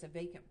 whether it's a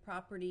vacant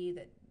property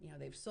that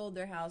they've sold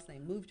their house, they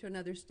moved to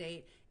another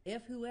state,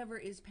 if whoever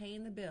is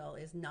paying the bill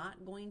is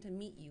not going to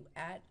meet you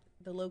at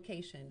the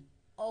location,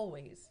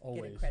 always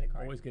get a credit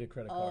card. Always get a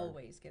credit card.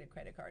 Always get a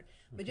credit card.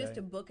 But just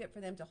to book it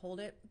for them to hold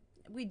it,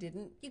 we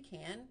didn't.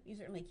 You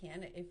certainly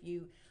can if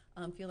you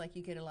feel like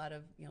you get a lot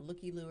of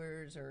looky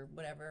lures or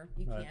whatever.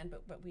 You can,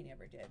 but we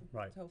never did.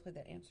 Right. So hopefully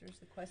that answers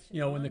the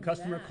question. When the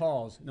customer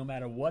calls, no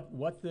matter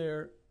what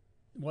they're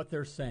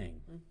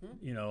saying,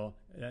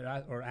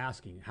 or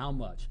asking how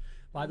much.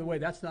 By the way,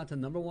 that's not the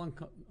number one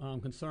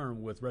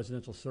concern with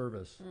residential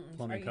service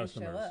plumbing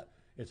customers.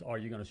 It's, are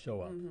you going to show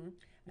up?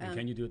 And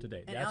can you do it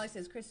today? And Alex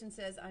says, Kristen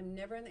says, I'm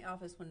never in the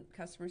office when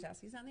customers ask.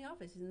 He's not in the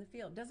office. He's in the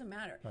field. Doesn't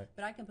matter. Right.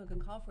 But I can book a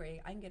call for you.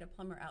 I can get a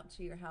plumber out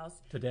to your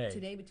house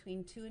today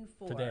between 2 and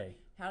 4. Today.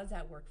 How does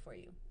that work for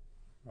you?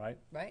 Right.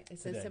 Right?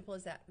 It's as simple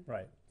as that.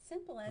 Right.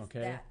 Simple as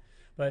that.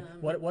 But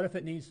what if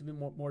it needs to be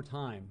more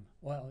time?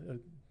 Well,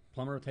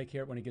 plumber will take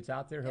care of it when he gets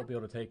out there. He'll be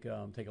able to take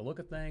a look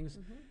at things,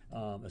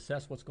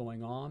 assess what's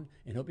going on,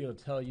 and he'll be able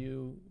to tell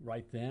you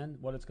right then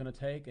what it's going to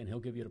take, and he'll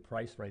give you the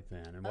price right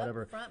then and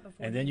whatever.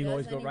 And then you can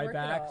always go right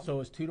back. So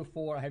it's 2 to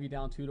 4. I have you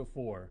down 2 to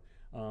 4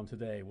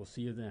 today. We'll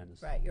see you then.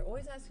 Right. You're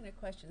always asking a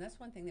question. That's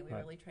one thing that we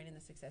really train in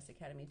the Success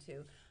Academy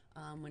too.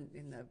 When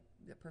in the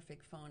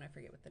perfect phone, I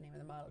forget what the name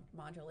of the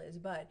module is,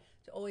 but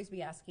to always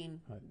be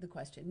asking the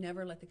question.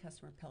 Never let the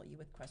customer pelt you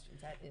with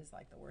questions. That is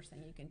like the worst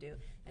thing you can do.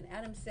 And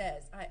Adam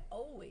says, I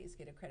always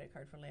get a credit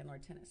card for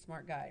landlord-tenant.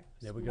 Smart guy.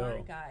 There we go.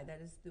 Smart guy. That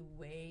is the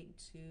way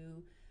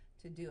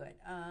to do it.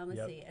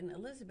 Let's see. And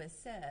Elizabeth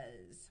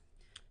says,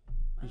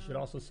 you should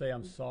also say,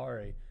 I'm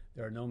sorry.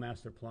 There are no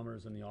master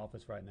plumbers in the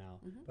office right now,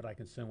 but I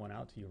can send one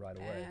out to you right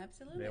away.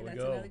 Absolutely. There we That's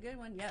go. another good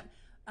one. Yep.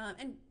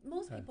 And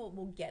most people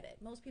will get it.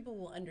 Most people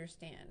will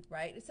understand,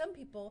 right? Some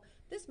people,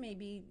 this may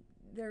be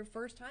their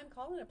first time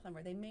calling a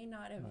plumber. They may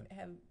not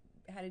have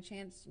had a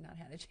chance.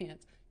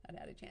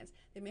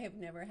 They may have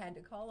never had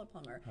to call a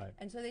plumber,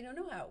 and so they don't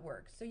know how it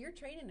works. So you're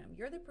training them.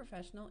 You're the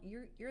professional.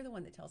 You're the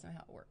one that tells them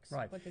how it works.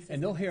 Right.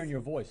 And they'll hear in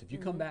your voice if you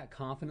come back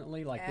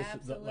confidently, like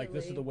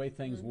this is the way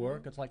things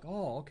work. It's like,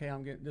 oh, okay,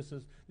 I'm getting this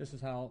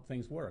is how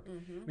things work.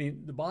 I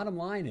mean, the bottom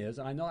line is,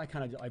 and I know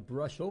I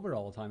brush over it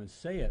all the time and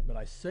say it, but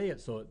I say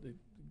it so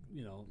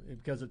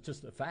because it's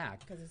just a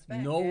fact.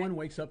 No one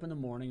wakes up in the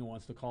morning and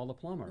wants to call the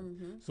plumber.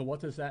 So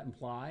what does that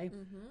imply?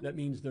 That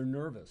means they're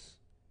nervous.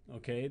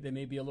 Okay, they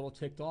may be a little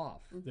ticked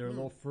off. They're a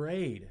little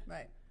afraid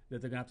that they're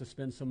going to have to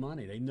spend some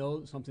money. They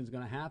know something's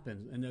going to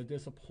happen, and they're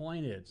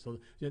disappointed. So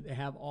they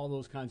have all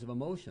those kinds of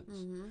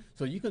emotions.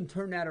 So you can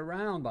turn that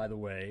around, by the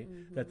way,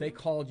 that they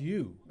called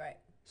you. Right.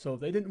 So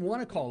they didn't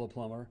want to call a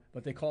plumber,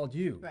 but they called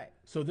you. Right.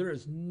 So there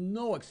is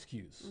no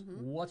excuse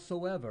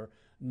whatsoever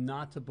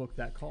not to book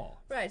that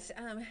call. Right.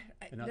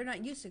 They're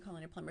not used to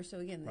calling a plumber, so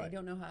again, they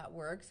don't know how it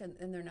works,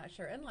 and they're not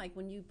sure. And like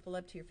when you pull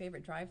up to your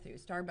favorite drive-through,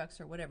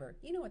 Starbucks or whatever,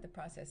 you know what the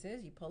process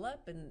is. You pull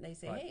up, and they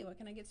say, "Hey, what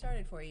can I get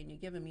started for you?" And you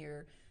give them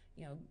your,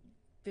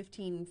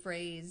 15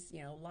 phrase,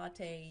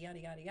 latte, yada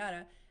yada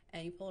yada.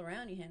 And you pull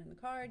around, you hand them the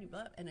card,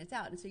 and it's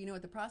out. And so you know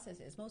what the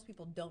process is. Most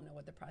people don't know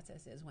what the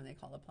process is when they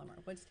call a plumber.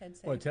 What's Ted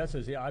say? Well, Ted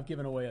says, I've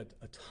given away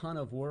a ton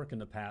of work in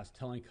the past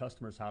telling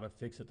customers how to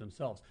fix it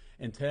themselves.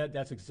 And Ted,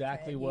 that's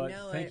exactly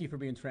Ted, thank you for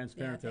being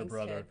transparent there, thanks,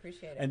 brother. Ted,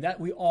 appreciate it. And that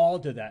we all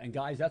did that. And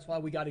guys, that's why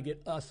we got to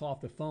get us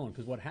off the phone,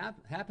 because what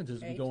happens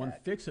is we go in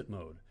fix-it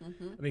mode.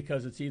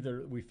 Because it's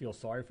either we feel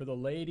sorry for the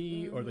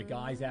lady or the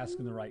guy's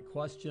asking the right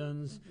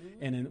questions.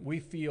 And then we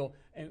feel...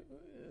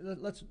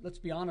 Let's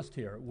be honest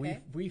here.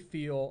 We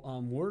feel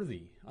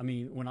worthy. I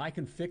mean, when I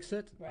can fix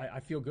it, I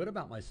feel good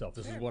about myself.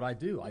 This is what I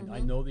do. I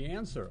know the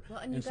answer. Well,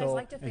 and you guys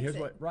like to fix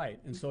it.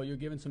 And so you're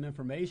giving some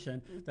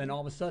information. Then all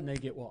of a sudden they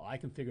get, well, I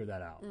can figure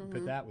that out.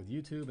 Put that with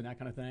YouTube and that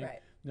kind of thing. Right.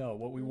 No,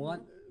 what we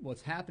want,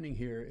 what's happening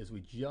here is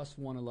we just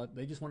want to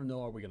they just want to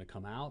know, are we going to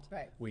come out?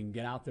 Right. We can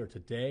get out there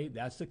today.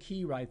 That's the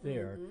key right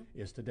there,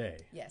 is today.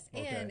 Yes.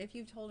 Okay. And if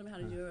you've told them how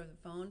to do it over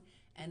the phone,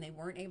 and they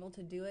weren't able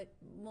to do it,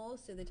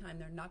 most of the time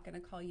they're not going to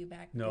call you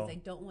back because they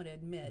don't want to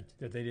admit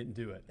that they didn't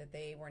do it. That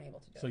they weren't able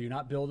to do it. So you're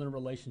not building a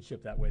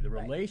relationship that way. The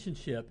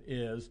relationship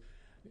is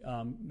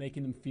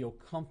making them feel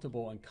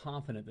comfortable and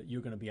confident that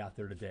you're going to be out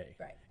there today.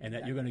 Right. And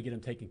that you're going to get them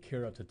taken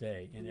care of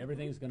today. And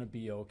everything's going to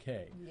be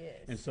okay.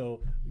 Yes. And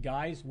so,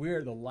 guys,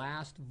 we're the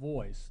last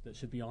voice that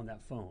should be on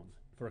that phone.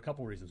 For a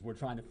couple reasons. We're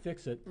trying to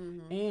fix it,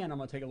 and I'm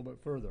going to take it a little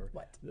bit further.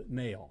 What?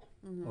 Male.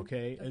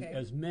 Okay?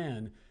 As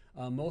men,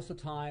 most of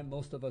the time,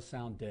 most of us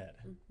sound dead.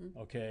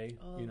 Okay?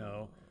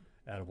 Oh.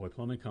 Attaboy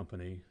Plumbing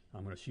Company,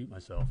 I'm going to shoot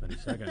myself any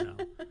second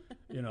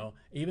now.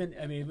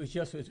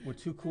 We're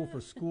too cool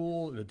for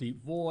school, the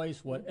deep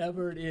voice,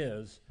 whatever it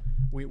is,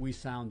 we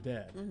sound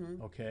dead.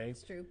 Okay?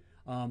 It's true.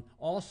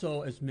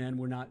 Also, as men,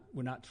 we're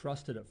not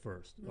trusted at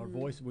first. Our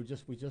voice, we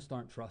just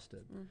aren't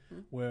trusted.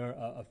 Where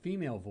a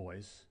female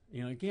voice,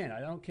 again,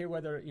 I don't care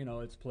whether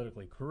it's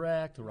politically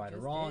correct or right or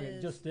wrong.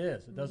 It just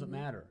is. It doesn't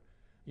matter.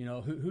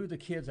 Who do the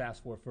kids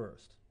ask for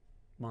first?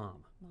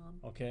 Mom.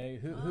 Okay.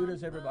 Who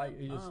does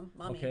everybody?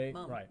 Mommy, okay.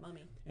 Mom, right.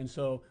 Mommy. And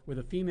so, with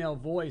a female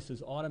voice,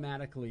 is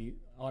automatically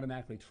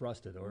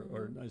trusted,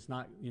 or it's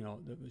not.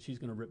 She's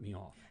going to rip me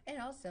off.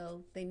 And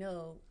also, they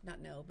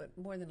but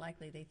more than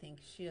likely they think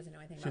she doesn't know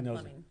anything about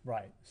plumbing.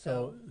 Right.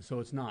 So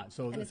it's not.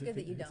 So and it's good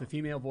that you don't. If the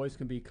female voice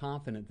can be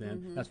confident,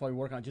 then that's why we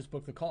work on just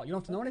book the call. You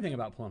don't have to know anything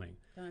about plumbing.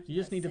 You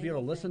just need to be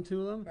able to listen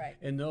to them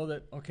and know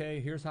that,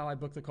 okay, here's how I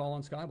book the call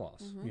on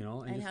Skyboss.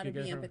 And how to be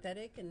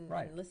empathetic and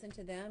listen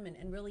to them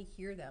and really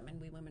hear them. And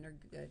we women are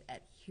good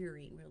at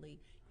hearing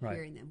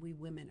them. We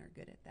women are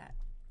good at that.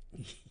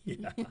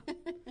 Yeah.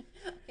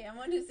 Okay, I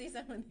wanted to see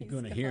some of these. You're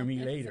going to hear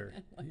me later.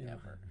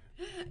 Whatever.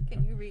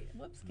 Can you read?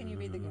 Whoops. Can you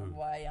read the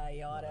why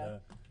I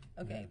oughta?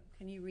 Okay.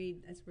 Can you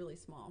read? It's really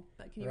small,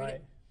 but can you read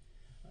it?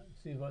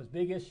 See, what's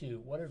big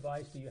issue? What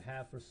advice do you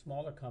have for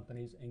smaller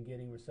companies in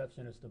getting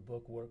receptionists to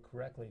book work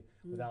correctly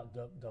without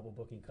double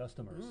booking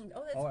customers?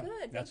 Oh, that's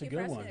good. That's Thank a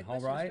you good for one. asking that All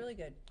question. right. It's really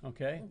good.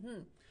 Okay.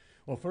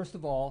 Well, first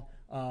of all,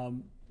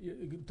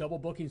 double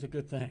booking is a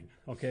good thing.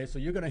 Okay, so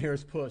you're going to hear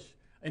us push.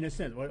 In a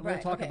sense, we'll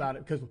talk about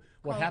it, because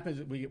what happens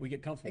is we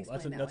get comfortable.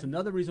 That's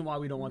another reason why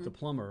we don't want the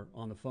plumber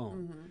on the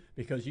phone,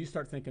 because you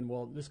start thinking,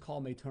 well, this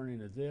call may turn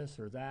into this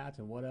or that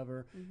and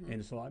whatever,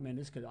 and so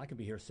I could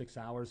be here 6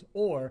 hours,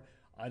 or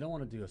I don't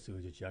want to do a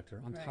sewage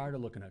ejector. I'm tired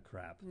of looking at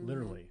crap,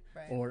 literally,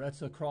 or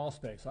that's a crawl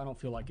space. I don't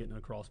feel like getting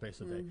a crawl space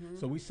today.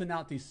 So we send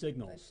out these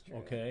signals,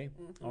 okay,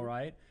 all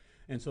right.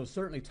 And so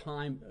certainly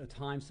a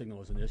time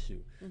signal is an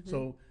issue.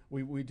 So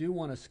we do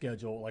want to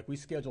schedule, like we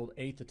scheduled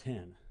 8 to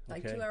 10.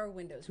 Like okay? 2-hour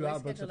windows. 2 hour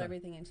we schedule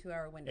everything in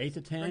 2-hour windows. 8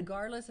 to 10.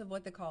 Regardless of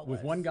what the call was.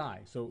 With one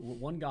guy. So with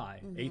one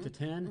guy, 8 to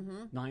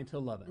 10, 9 to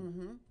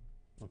 11.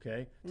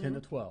 Okay? 10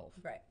 to 12.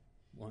 Right.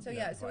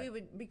 We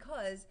would,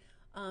 because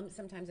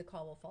sometimes a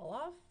call will fall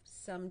off.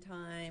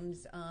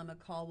 Sometimes a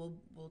call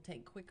will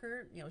take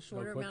quicker,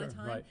 shorter amount of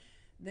time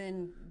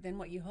than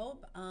what you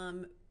hope.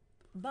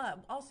 But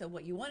also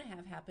what you want to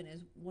have happen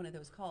is one of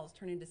those calls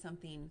turn into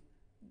something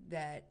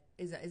that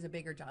is a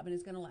bigger job and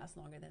is going to last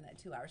longer than that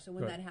 2 hours. So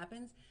when that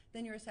happens,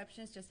 then your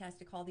receptionist just has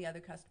to call the other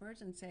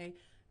customers and say,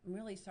 I'm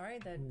really sorry,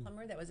 the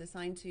plumber that was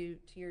assigned to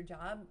your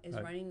job is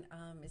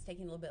is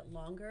taking a little bit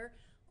longer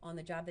on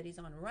the job that he's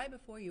on right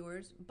before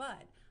yours,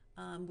 but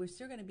we're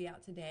still going to be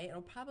out today.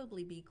 It'll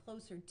probably be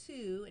closer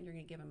to, and you're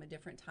going to give them a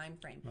different time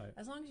frame. Right.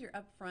 As long as you're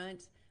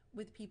upfront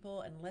with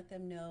people and let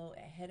them know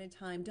ahead of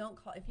time. Don't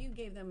call, if you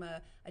gave them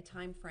a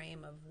time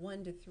frame of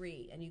 1 to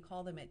 3 and you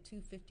call them at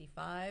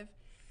 2:55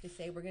 to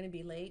say we're going to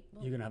be late,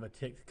 well, you're going to have a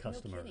ticked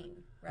customer. No kidding,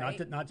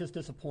 right? Not just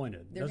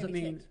disappointed. They're doesn't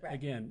mean ticked, right.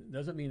 Again,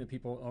 doesn't mean that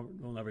people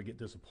will never get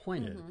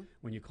disappointed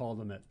when you call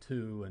them at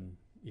 2 and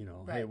you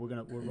know, Right. hey,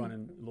 we're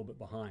running a little bit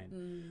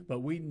behind. But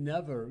we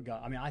never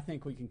got. I mean, I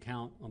think we can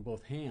count on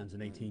both hands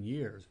in 18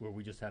 years where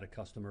we just had a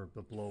customer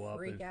blow up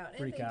Freak and out. And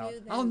freak if they out. do,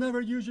 then- I'll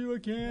never use you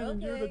again,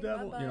 and you're the Okay,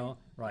 devil. bye-bye. You know,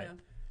 right?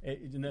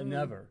 Yeah.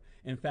 Never.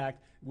 In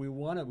fact, we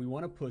want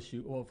to push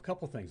you. Well, a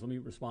couple things. Let me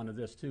respond to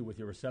this too with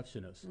your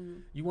receptionist.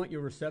 You want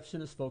your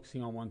receptionist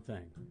focusing on one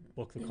thing: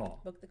 book the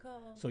call. Book the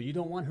call. So you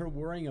don't want her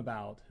worrying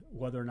about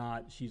whether or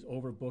not she's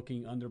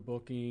overbooking,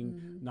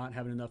 underbooking, not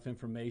having enough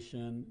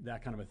information,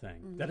 that kind of a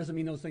thing. That doesn't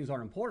mean those things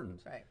aren't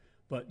important. Right.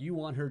 But you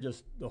want her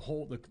just the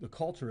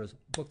culture is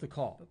book the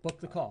call, book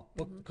the call,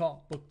 book the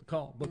call, book the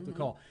call, book the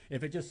call.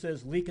 If it just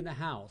says leak in the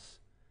house,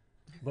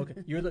 book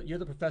it. You're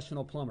the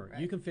professional plumber.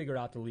 Right. You can figure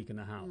out the leak in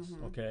the house,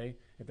 okay?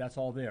 If that's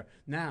all there.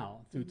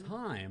 Now, through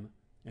time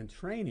and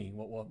training,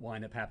 what will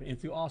wind up happening, and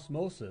through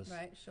osmosis,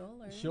 Right, she'll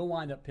learn. she'll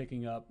wind up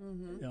picking up,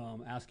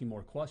 asking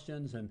more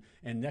questions, and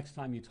next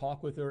time you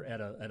talk with her at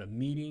a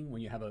meeting,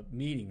 when you have a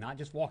meeting, not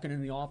just walking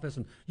in the office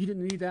and you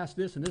didn't need to ask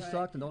this and this Right,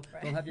 sucked, and don't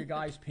right. have your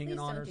guys pinging Please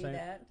on don't her do saying,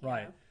 that,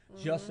 right.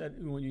 yeah. Just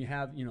when you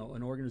have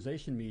an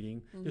organization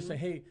meeting, just say,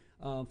 hey,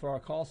 for our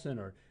call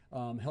center,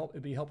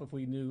 it'd be help if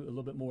we knew a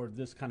little bit more of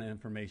this kind of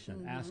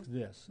information. Ask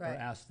this or Right.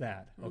 ask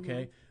that,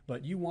 okay?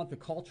 But you want the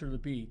culture to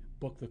be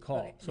book the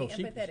call. Right.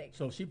 Be empathetic.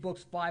 So if she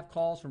books 5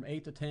 calls from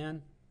 8 to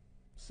 10,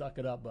 suck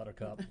it up,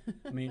 Buttercup.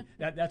 I mean,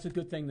 that's a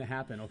good thing to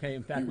happen, okay?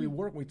 In fact,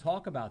 we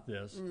talk about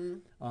this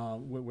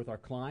with our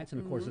clients,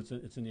 and of course,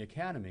 it's in the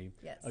academy.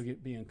 Yes.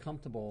 Of being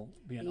comfortable,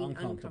 being Being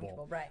uncomfortable.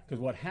 uncomfortable, right. Because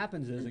what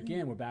happens is,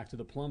 again, we're back to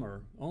the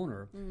plumber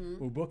owner.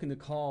 We're booking the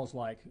calls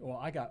like, well,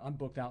 I'm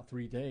booked out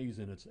 3 days,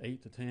 and it's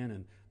 8 to 10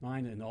 and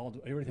 9 and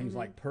everything's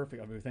like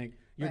perfect. I mean, we think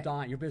you're Right.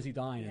 dying, you're busy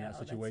dying in Yeah, that oh,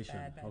 that's situation,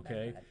 bad, bad,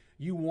 okay? bad.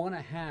 You want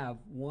to have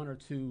 1 or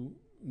 2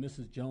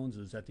 Mrs.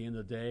 Joneses at the end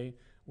of the day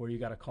where you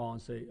got to call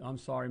and say, I'm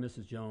sorry,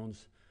 Mrs.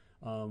 Jones.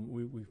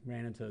 We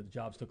ran into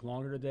jobs took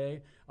longer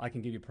today. I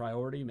can give you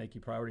priority, make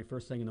you priority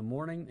first thing in the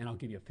morning, and I'll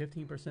give you a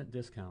 15%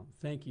 discount.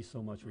 Thank you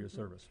so much for your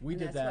service. We And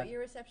did that's that. what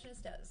your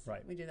receptionist does.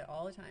 Right. We do that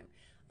all the time.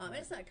 And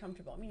it's not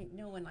comfortable. I mean,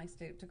 no one likes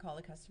to call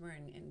a customer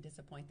and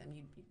disappoint them.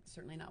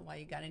 Certainly not why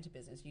you got into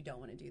business. You don't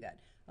want to do that.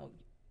 Oh,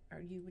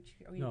 are you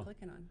No.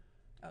 clicking on?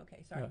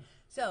 Okay, sorry. Yeah.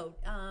 So,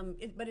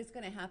 but it's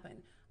going to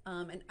happen.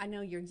 And I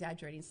know you're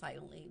exaggerating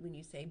slightly when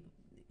you say,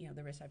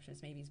 the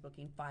receptionist maybe is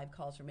booking 5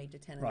 calls from 8 to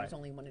 10 and Right. there's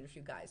only 1 or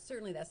 2 guys.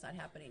 Certainly that's not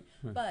happening.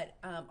 But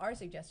our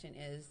suggestion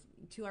is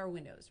 2-hour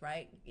windows,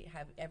 right? You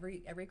have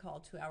every call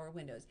 2-hour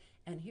windows.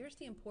 And here's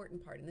the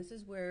important part, and this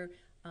is where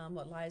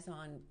what lies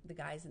on the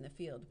guys in the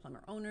field, the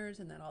plumber owners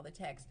and then all the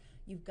techs.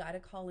 You've got to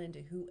call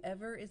into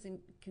whoever is in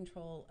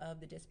control of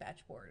the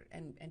dispatch board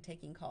and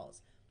taking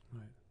calls.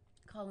 Right.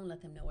 Call and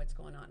let them know what's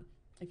going on.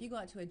 If you go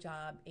out to a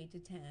job 8 to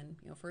 10,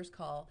 first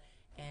call,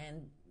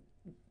 and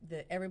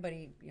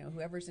everybody,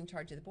 whoever's in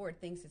charge of the board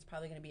thinks it's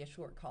probably going to be a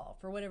short call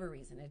for whatever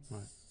reason.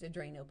 It's a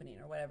drain opening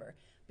or whatever.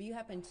 But you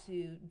happen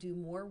to do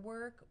more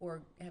work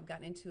or have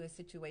gotten into a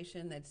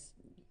situation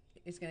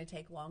it's going to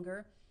take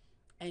longer,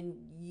 and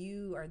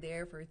you are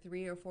there for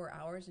 3 or 4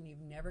 hours and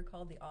you've never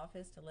called the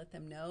office to let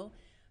them know.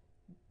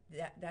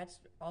 That's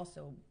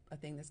also a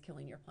thing that's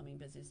killing your plumbing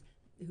business.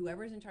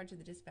 Whoever's in charge of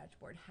the dispatch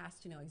board has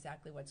to know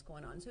exactly what's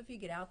going on. So if you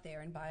get out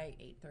there and by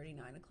 8:30,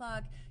 9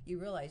 o'clock, you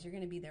realize you're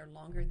going to be there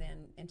longer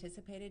than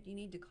anticipated, you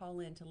need to call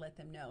in to let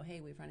them know, hey,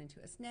 we've run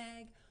into a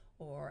snag,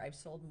 or I've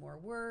sold more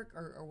work,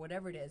 or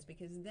whatever it is,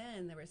 because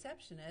then the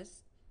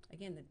receptionist,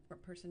 again, the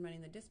person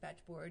running the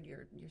dispatch board,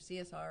 your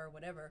CSR or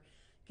whatever,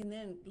 can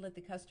then let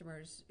the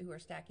customers who are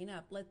stacking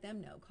up, let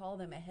them know, call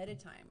them ahead of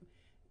time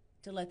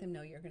to let them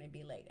know you're going to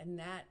be late, and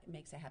that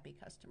makes a happy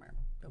customer.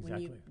 But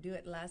when you Exactly. do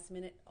it last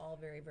minute, all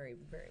very, very,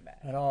 very bad.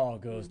 That all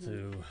goes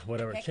to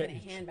whatever. Heck in a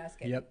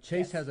handbasket. Yep.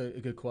 Chase Yes. has a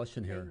good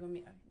question Okay, here. you want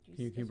me-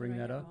 Can you bring right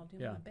that here. up? I'll do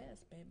Yeah. my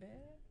best, baby. There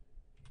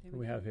What do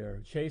we have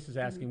here? Chase is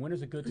asking, when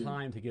is a good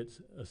time to get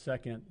a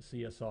second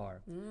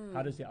CSR?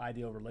 How does the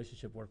ideal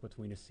relationship work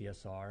between a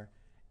CSR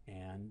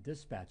and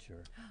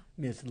dispatcher?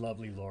 Miss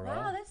Lovely Laura.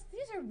 Wow,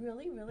 these are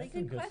really, really That's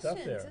some good good stuff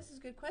questions. there. This is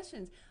good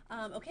questions.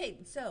 Okay,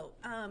 so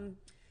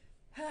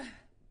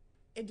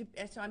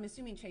so I'm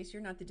assuming, Chase,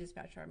 you're not the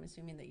dispatcher. I'm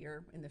assuming that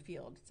you're in the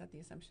field. Is that the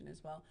assumption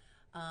as well?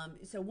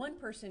 So one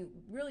person,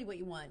 really what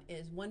you want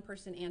is one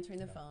person answering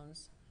the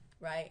phones,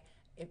 right?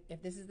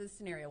 If this is the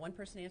scenario, one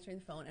person answering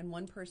the phone and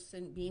one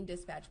person being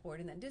dispatch board,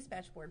 and that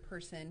dispatch board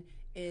person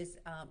is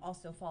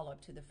also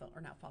follow-up to the phone,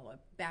 or not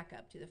follow-up,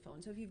 backup to the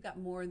phone. So if you've got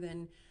more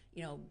than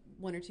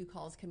 1 or 2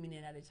 calls coming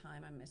in at a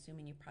time, I'm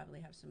assuming you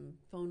probably have some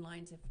phone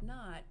lines. If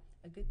not,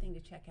 a good thing to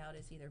check out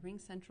is either Ring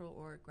Central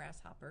or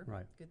Grasshopper.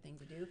 Right. Good thing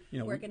to do. You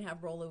know, or it can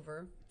have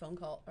rollover phone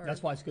call. Or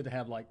That's why it's good to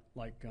have like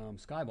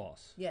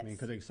Skyboss. Yes. I mean,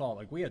 because they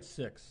saw we had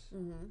 6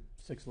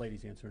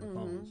 ladies answering the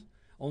phones.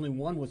 Only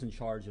one was in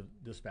charge of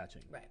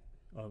dispatching. Right.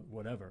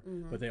 Whatever.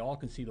 But they all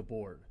can see the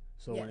board.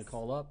 So when they Yes.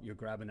 call up, you're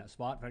grabbing that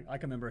spot. In fact, I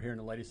can remember hearing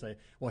a lady say,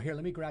 "Well, here,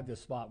 let me grab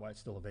this spot while it's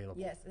still available."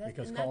 Yes,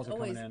 because and calls that's are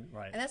coming always, in.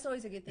 Right. And that's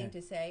always a good thing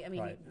to say. I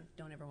mean, Right. you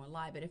don't ever want to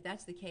lie, but if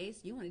that's the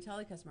case, you want to tell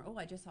the customer, "Oh,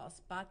 I just saw a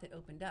spot that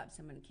opened up.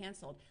 Someone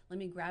canceled. Let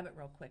me grab it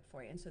real quick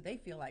for you." And so they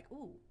feel like,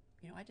 "Ooh,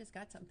 I just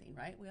got something,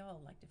 right? We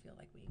all like to feel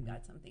like we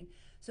got something.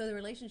 So the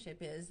relationship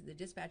is the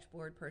dispatch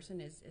board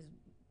person is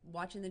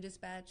watching the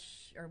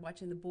dispatch or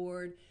watching the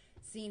board,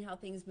 seeing how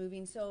things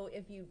moving. So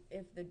if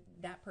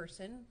that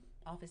person,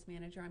 office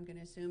manager, I'm going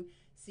to assume,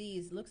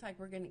 looks like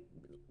we're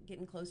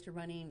getting close to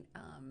running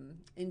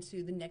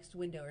into the next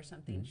window or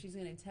something, she's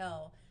going to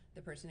tell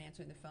the person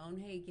answering the phone,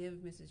 hey, give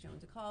Mrs.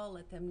 Jones a call,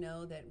 let them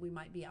know that we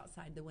might be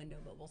outside the window,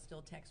 but we'll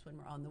still text when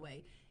we're on the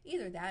way.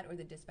 Either that or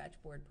the dispatch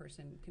board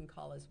person can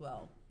call as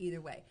well.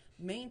 Either way.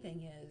 Main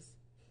thing is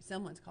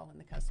someone's calling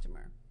the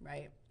customer,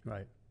 right?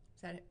 Right.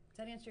 Does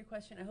that answer your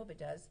question? I hope it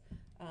does.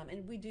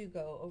 And we do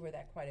go over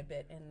that quite a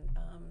bit in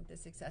the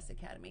Success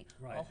Academy.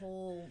 Right. A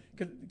whole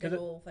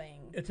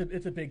thing.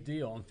 It's a big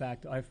deal. In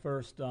fact, I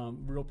first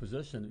real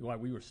position while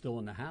we were still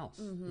in the house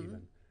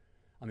even.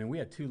 I mean, we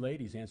had 2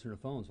 ladies answering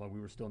the phones while we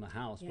were still in the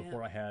house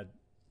before I had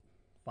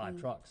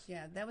 5 trucks.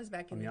 Yeah, that was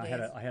back in the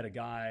days. I had a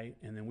guy,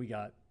 and then we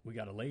got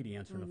a lady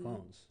answering the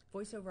phones.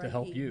 Voice over to IP,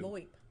 help you.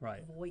 VoIP.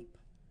 Right. VoIP.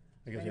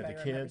 Because you have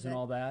the kids and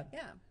all that.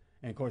 Yeah.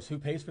 And of course, who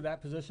pays for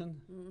that position?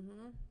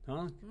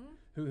 Huh?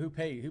 Who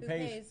pays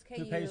for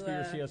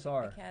your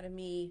CSR?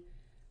 Academy.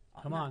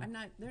 Come on.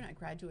 They're not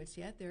graduates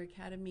yet. They're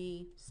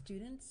Academy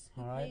students.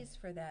 Who pays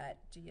for that,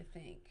 do you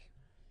think?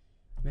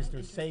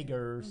 Mr.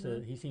 Sager,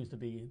 he seems to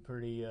be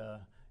pretty.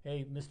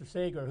 Hey, Mr.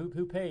 Sager,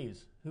 who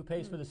pays? Who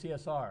pays for the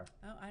CSR?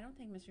 Oh, I don't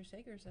think Mr.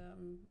 Sager's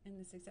in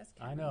the Success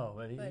Academy. I know,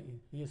 but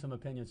he has some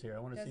opinions here. I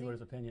want to see what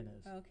his opinion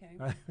is. Okay.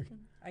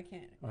 I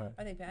can't. Right.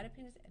 Are they bad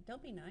opinions?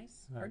 Don't be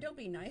nice. Right. Or don't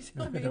be nice.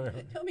 Don't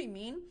be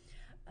mean.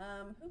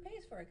 Who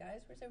pays for it,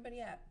 guys? Where's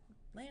everybody at?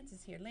 Lance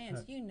is here.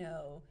 Lance,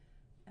 GB,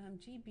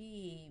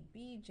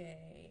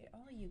 BJ,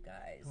 all you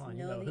guys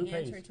know the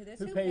answer to this.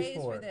 Who pays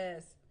for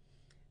this?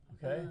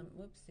 Okay.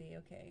 Whoopsie.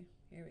 Okay.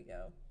 Here we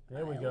go.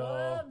 There we go.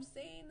 I love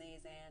seeing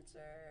these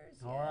answers.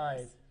 All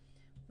right.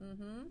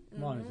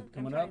 Come on, is it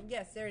coming up?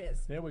 Yes, there it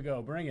is. There we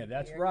go. Bring it.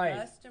 That's Your right.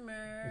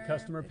 Customer. The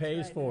customer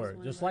pays for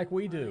it, just like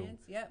we do.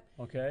 Yep.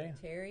 Okay.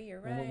 Terry, you're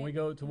right. When we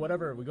go to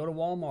whatever, we go to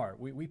Walmart.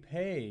 We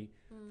pay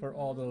for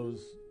all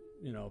those,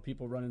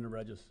 people running the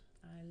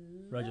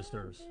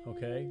registers.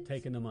 Okay,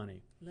 taking the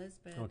money.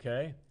 Lisbeth.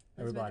 Okay.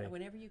 Everybody.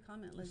 Whenever you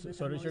comment, Elizabeth,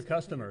 so does your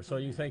customer. So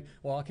you think,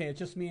 well, okay, it's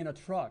just me in a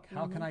truck.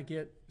 How can I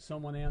get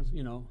someone else?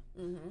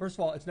 First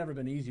of all, it's never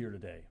been easier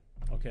today.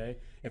 Okay,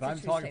 if I'm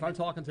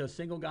talking to a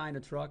single guy in a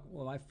truck,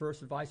 well, my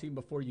first advice, even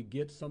before you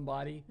get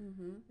somebody,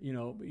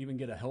 even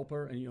get a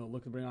helper and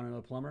look to bring on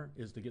another plumber,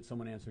 is to get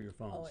someone to answer your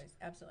phones. Always,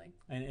 absolutely.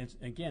 And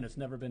it's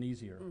never been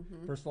easier.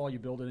 First of all, you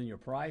build it in your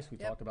price. We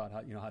talked about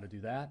how to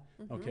do that.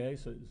 Okay,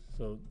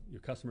 so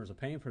your customers are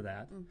paying for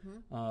that.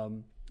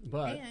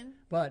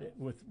 But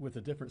with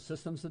the different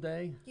systems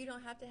today, you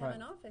don't have to have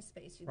an office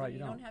space. You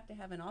don't have to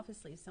have an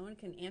office lease. Someone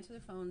can answer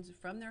the phones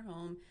from their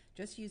home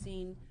just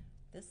using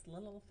this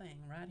little thing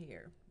right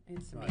here.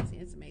 It's amazing.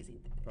 It's amazing.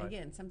 Right.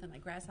 Again, something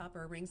like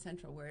Grasshopper or Ring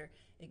Central, where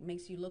it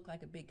makes you look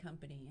like a big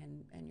company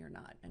and you're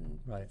not. And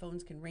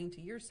phones can ring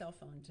to your cell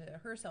phone, to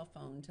her cell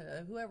phone,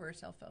 to whoever's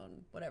cell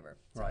phone, whatever.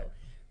 So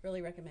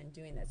really recommend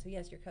doing that. So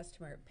yes, your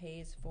customer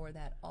pays for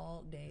that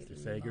all day long.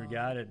 Mr. Sager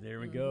got it. There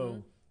we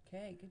go.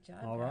 Okay, good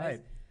job, all guys.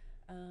 Right.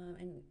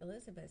 And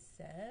Elizabeth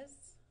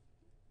says,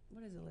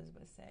 what does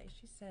Elizabeth say?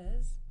 She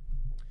says,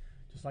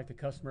 just like the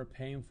customer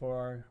paying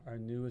for our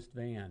newest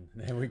van.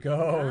 There we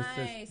go,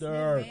 nice,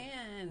 sister. New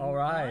van. All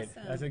right,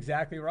 Awesome. That's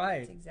exactly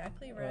right. That's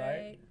exactly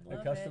right. Love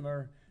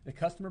the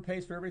customer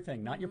pays for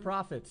everything, not your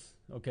profits.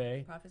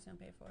 Okay. Profits don't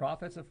pay for it.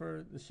 Profits are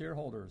for the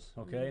shareholders.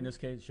 Okay. In this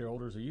case,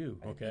 shareholders are you.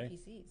 Or okay.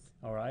 The PPCs.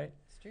 All right.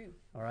 It's true.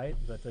 All right,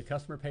 but the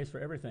customer pays for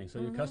everything.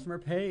 So your customer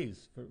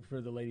pays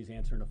for the ladies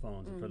answering the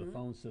phones and for the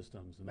phone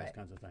systems and those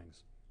kinds of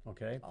things.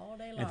 Okay. All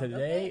day long. And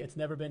today, it's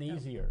never been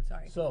easier.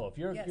 Sorry. So if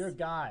you're a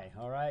guy,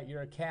 all right,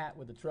 you're a cat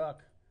with a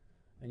truck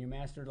and your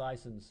master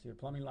license, your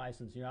plumbing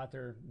license, you're out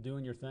there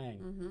doing your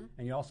thing,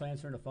 and you're also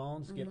answering the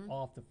phones, get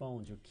off the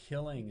phones. You're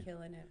killing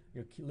it.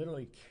 You're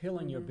literally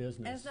killing your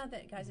business. And it's not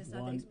that, guys, it's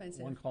not that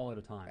expensive. One call at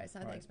a time. Right, it's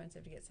not that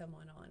expensive to get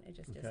someone on. It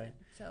just isn't.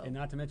 So. And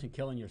not to mention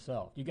killing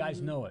yourself. You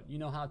guys know it. You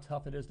know how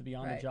tough it is to be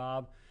on the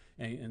job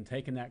and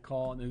taking that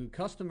call. And the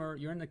customer,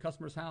 you're in the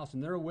customer's house,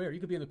 and they're aware. You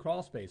could be in the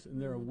crawl space,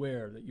 and they're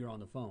aware that you're on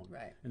the phone.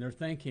 Right. And they're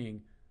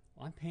thinking,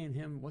 I'm paying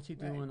him. What's he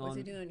doing? What's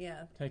he doing?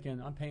 Yeah.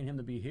 I'm paying him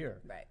to be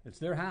here. Right. It's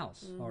their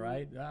house. All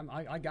right.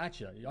 I got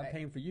you. I'm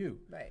paying for you.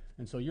 Right.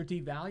 And so you're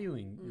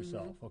devaluing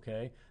yourself.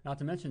 Okay. Not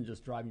to mention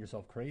just driving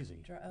yourself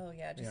crazy. Oh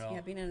yeah. Just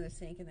being under the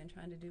sink and then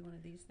trying to do one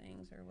of these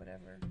things or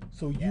whatever.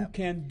 So you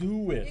can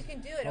do it. You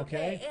can do it.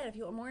 Okay. And if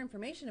you want more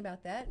information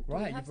about that,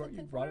 right.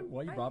 You brought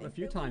it a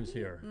few times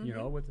here.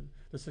 With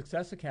the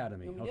Success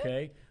Academy.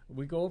 Okay.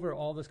 We go over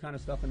all this kind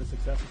of stuff in the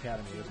Success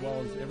Academy as well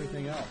as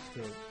everything else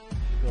to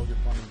build your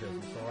plumbing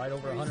business. All right,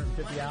 over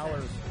 150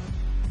 hours.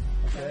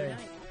 Okay,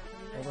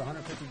 over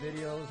 150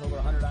 videos, over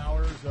 100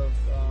 hours of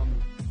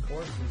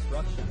course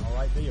instruction. All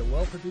right,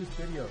 well-produced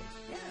videos.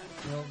 Yeah.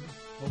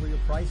 over your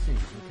pricing,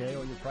 okay,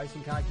 or your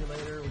pricing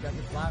calculator. We got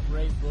your flat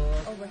rate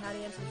book. Over how to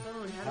answer the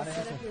phone, how to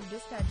set up your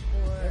dispatch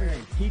board.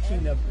 Everything.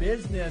 Teaching the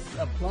business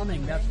of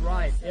plumbing. That's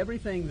right.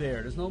 Everything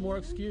there. There's no more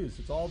excuse.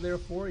 It's all there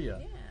for you.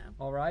 Yeah.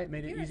 All right.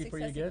 Made it easy for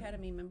you to get.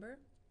 Academy member.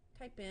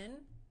 Type in.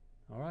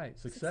 All right,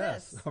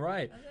 success. All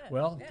right.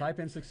 Well, type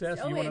in success.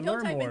 Oh, you wait, want to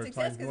don't learn type more. in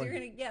success because you're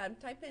going to,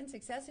 type in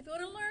success if you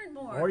want to learn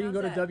more. Or you can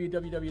go to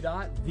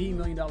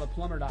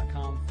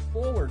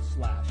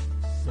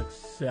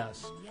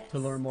www.themilliondollarplumber.com/success to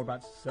learn more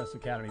about Success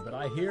Academy. But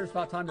I hear it's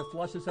about time to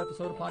flush this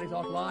episode of Potty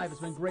Talk Live.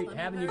 It's been great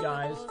having you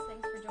guys.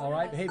 All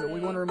right. Hey, but we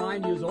want to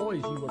remind you, as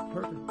always, you were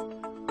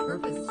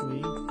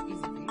purposely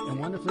and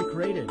wonderfully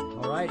created.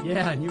 All right.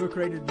 Yeah, and you were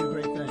created to do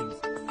great things.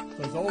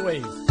 So as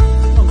always,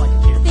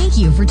 thank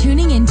you for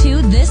tuning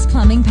into this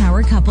Plumbing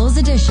Power Couples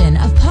edition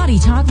of Potty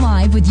Talk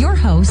Live with your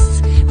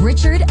hosts,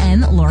 Richard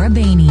and Laura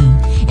Bainey.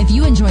 If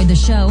you enjoyed the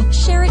show,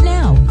 share it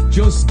now.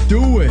 Just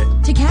do it.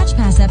 To catch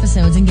past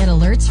episodes and get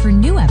alerts for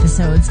new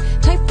episodes,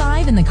 type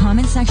 5 in the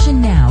comment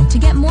section now to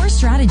get more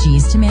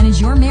strategies to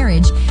manage your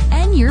marriage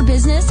and your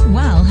business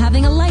while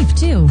having a life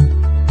too.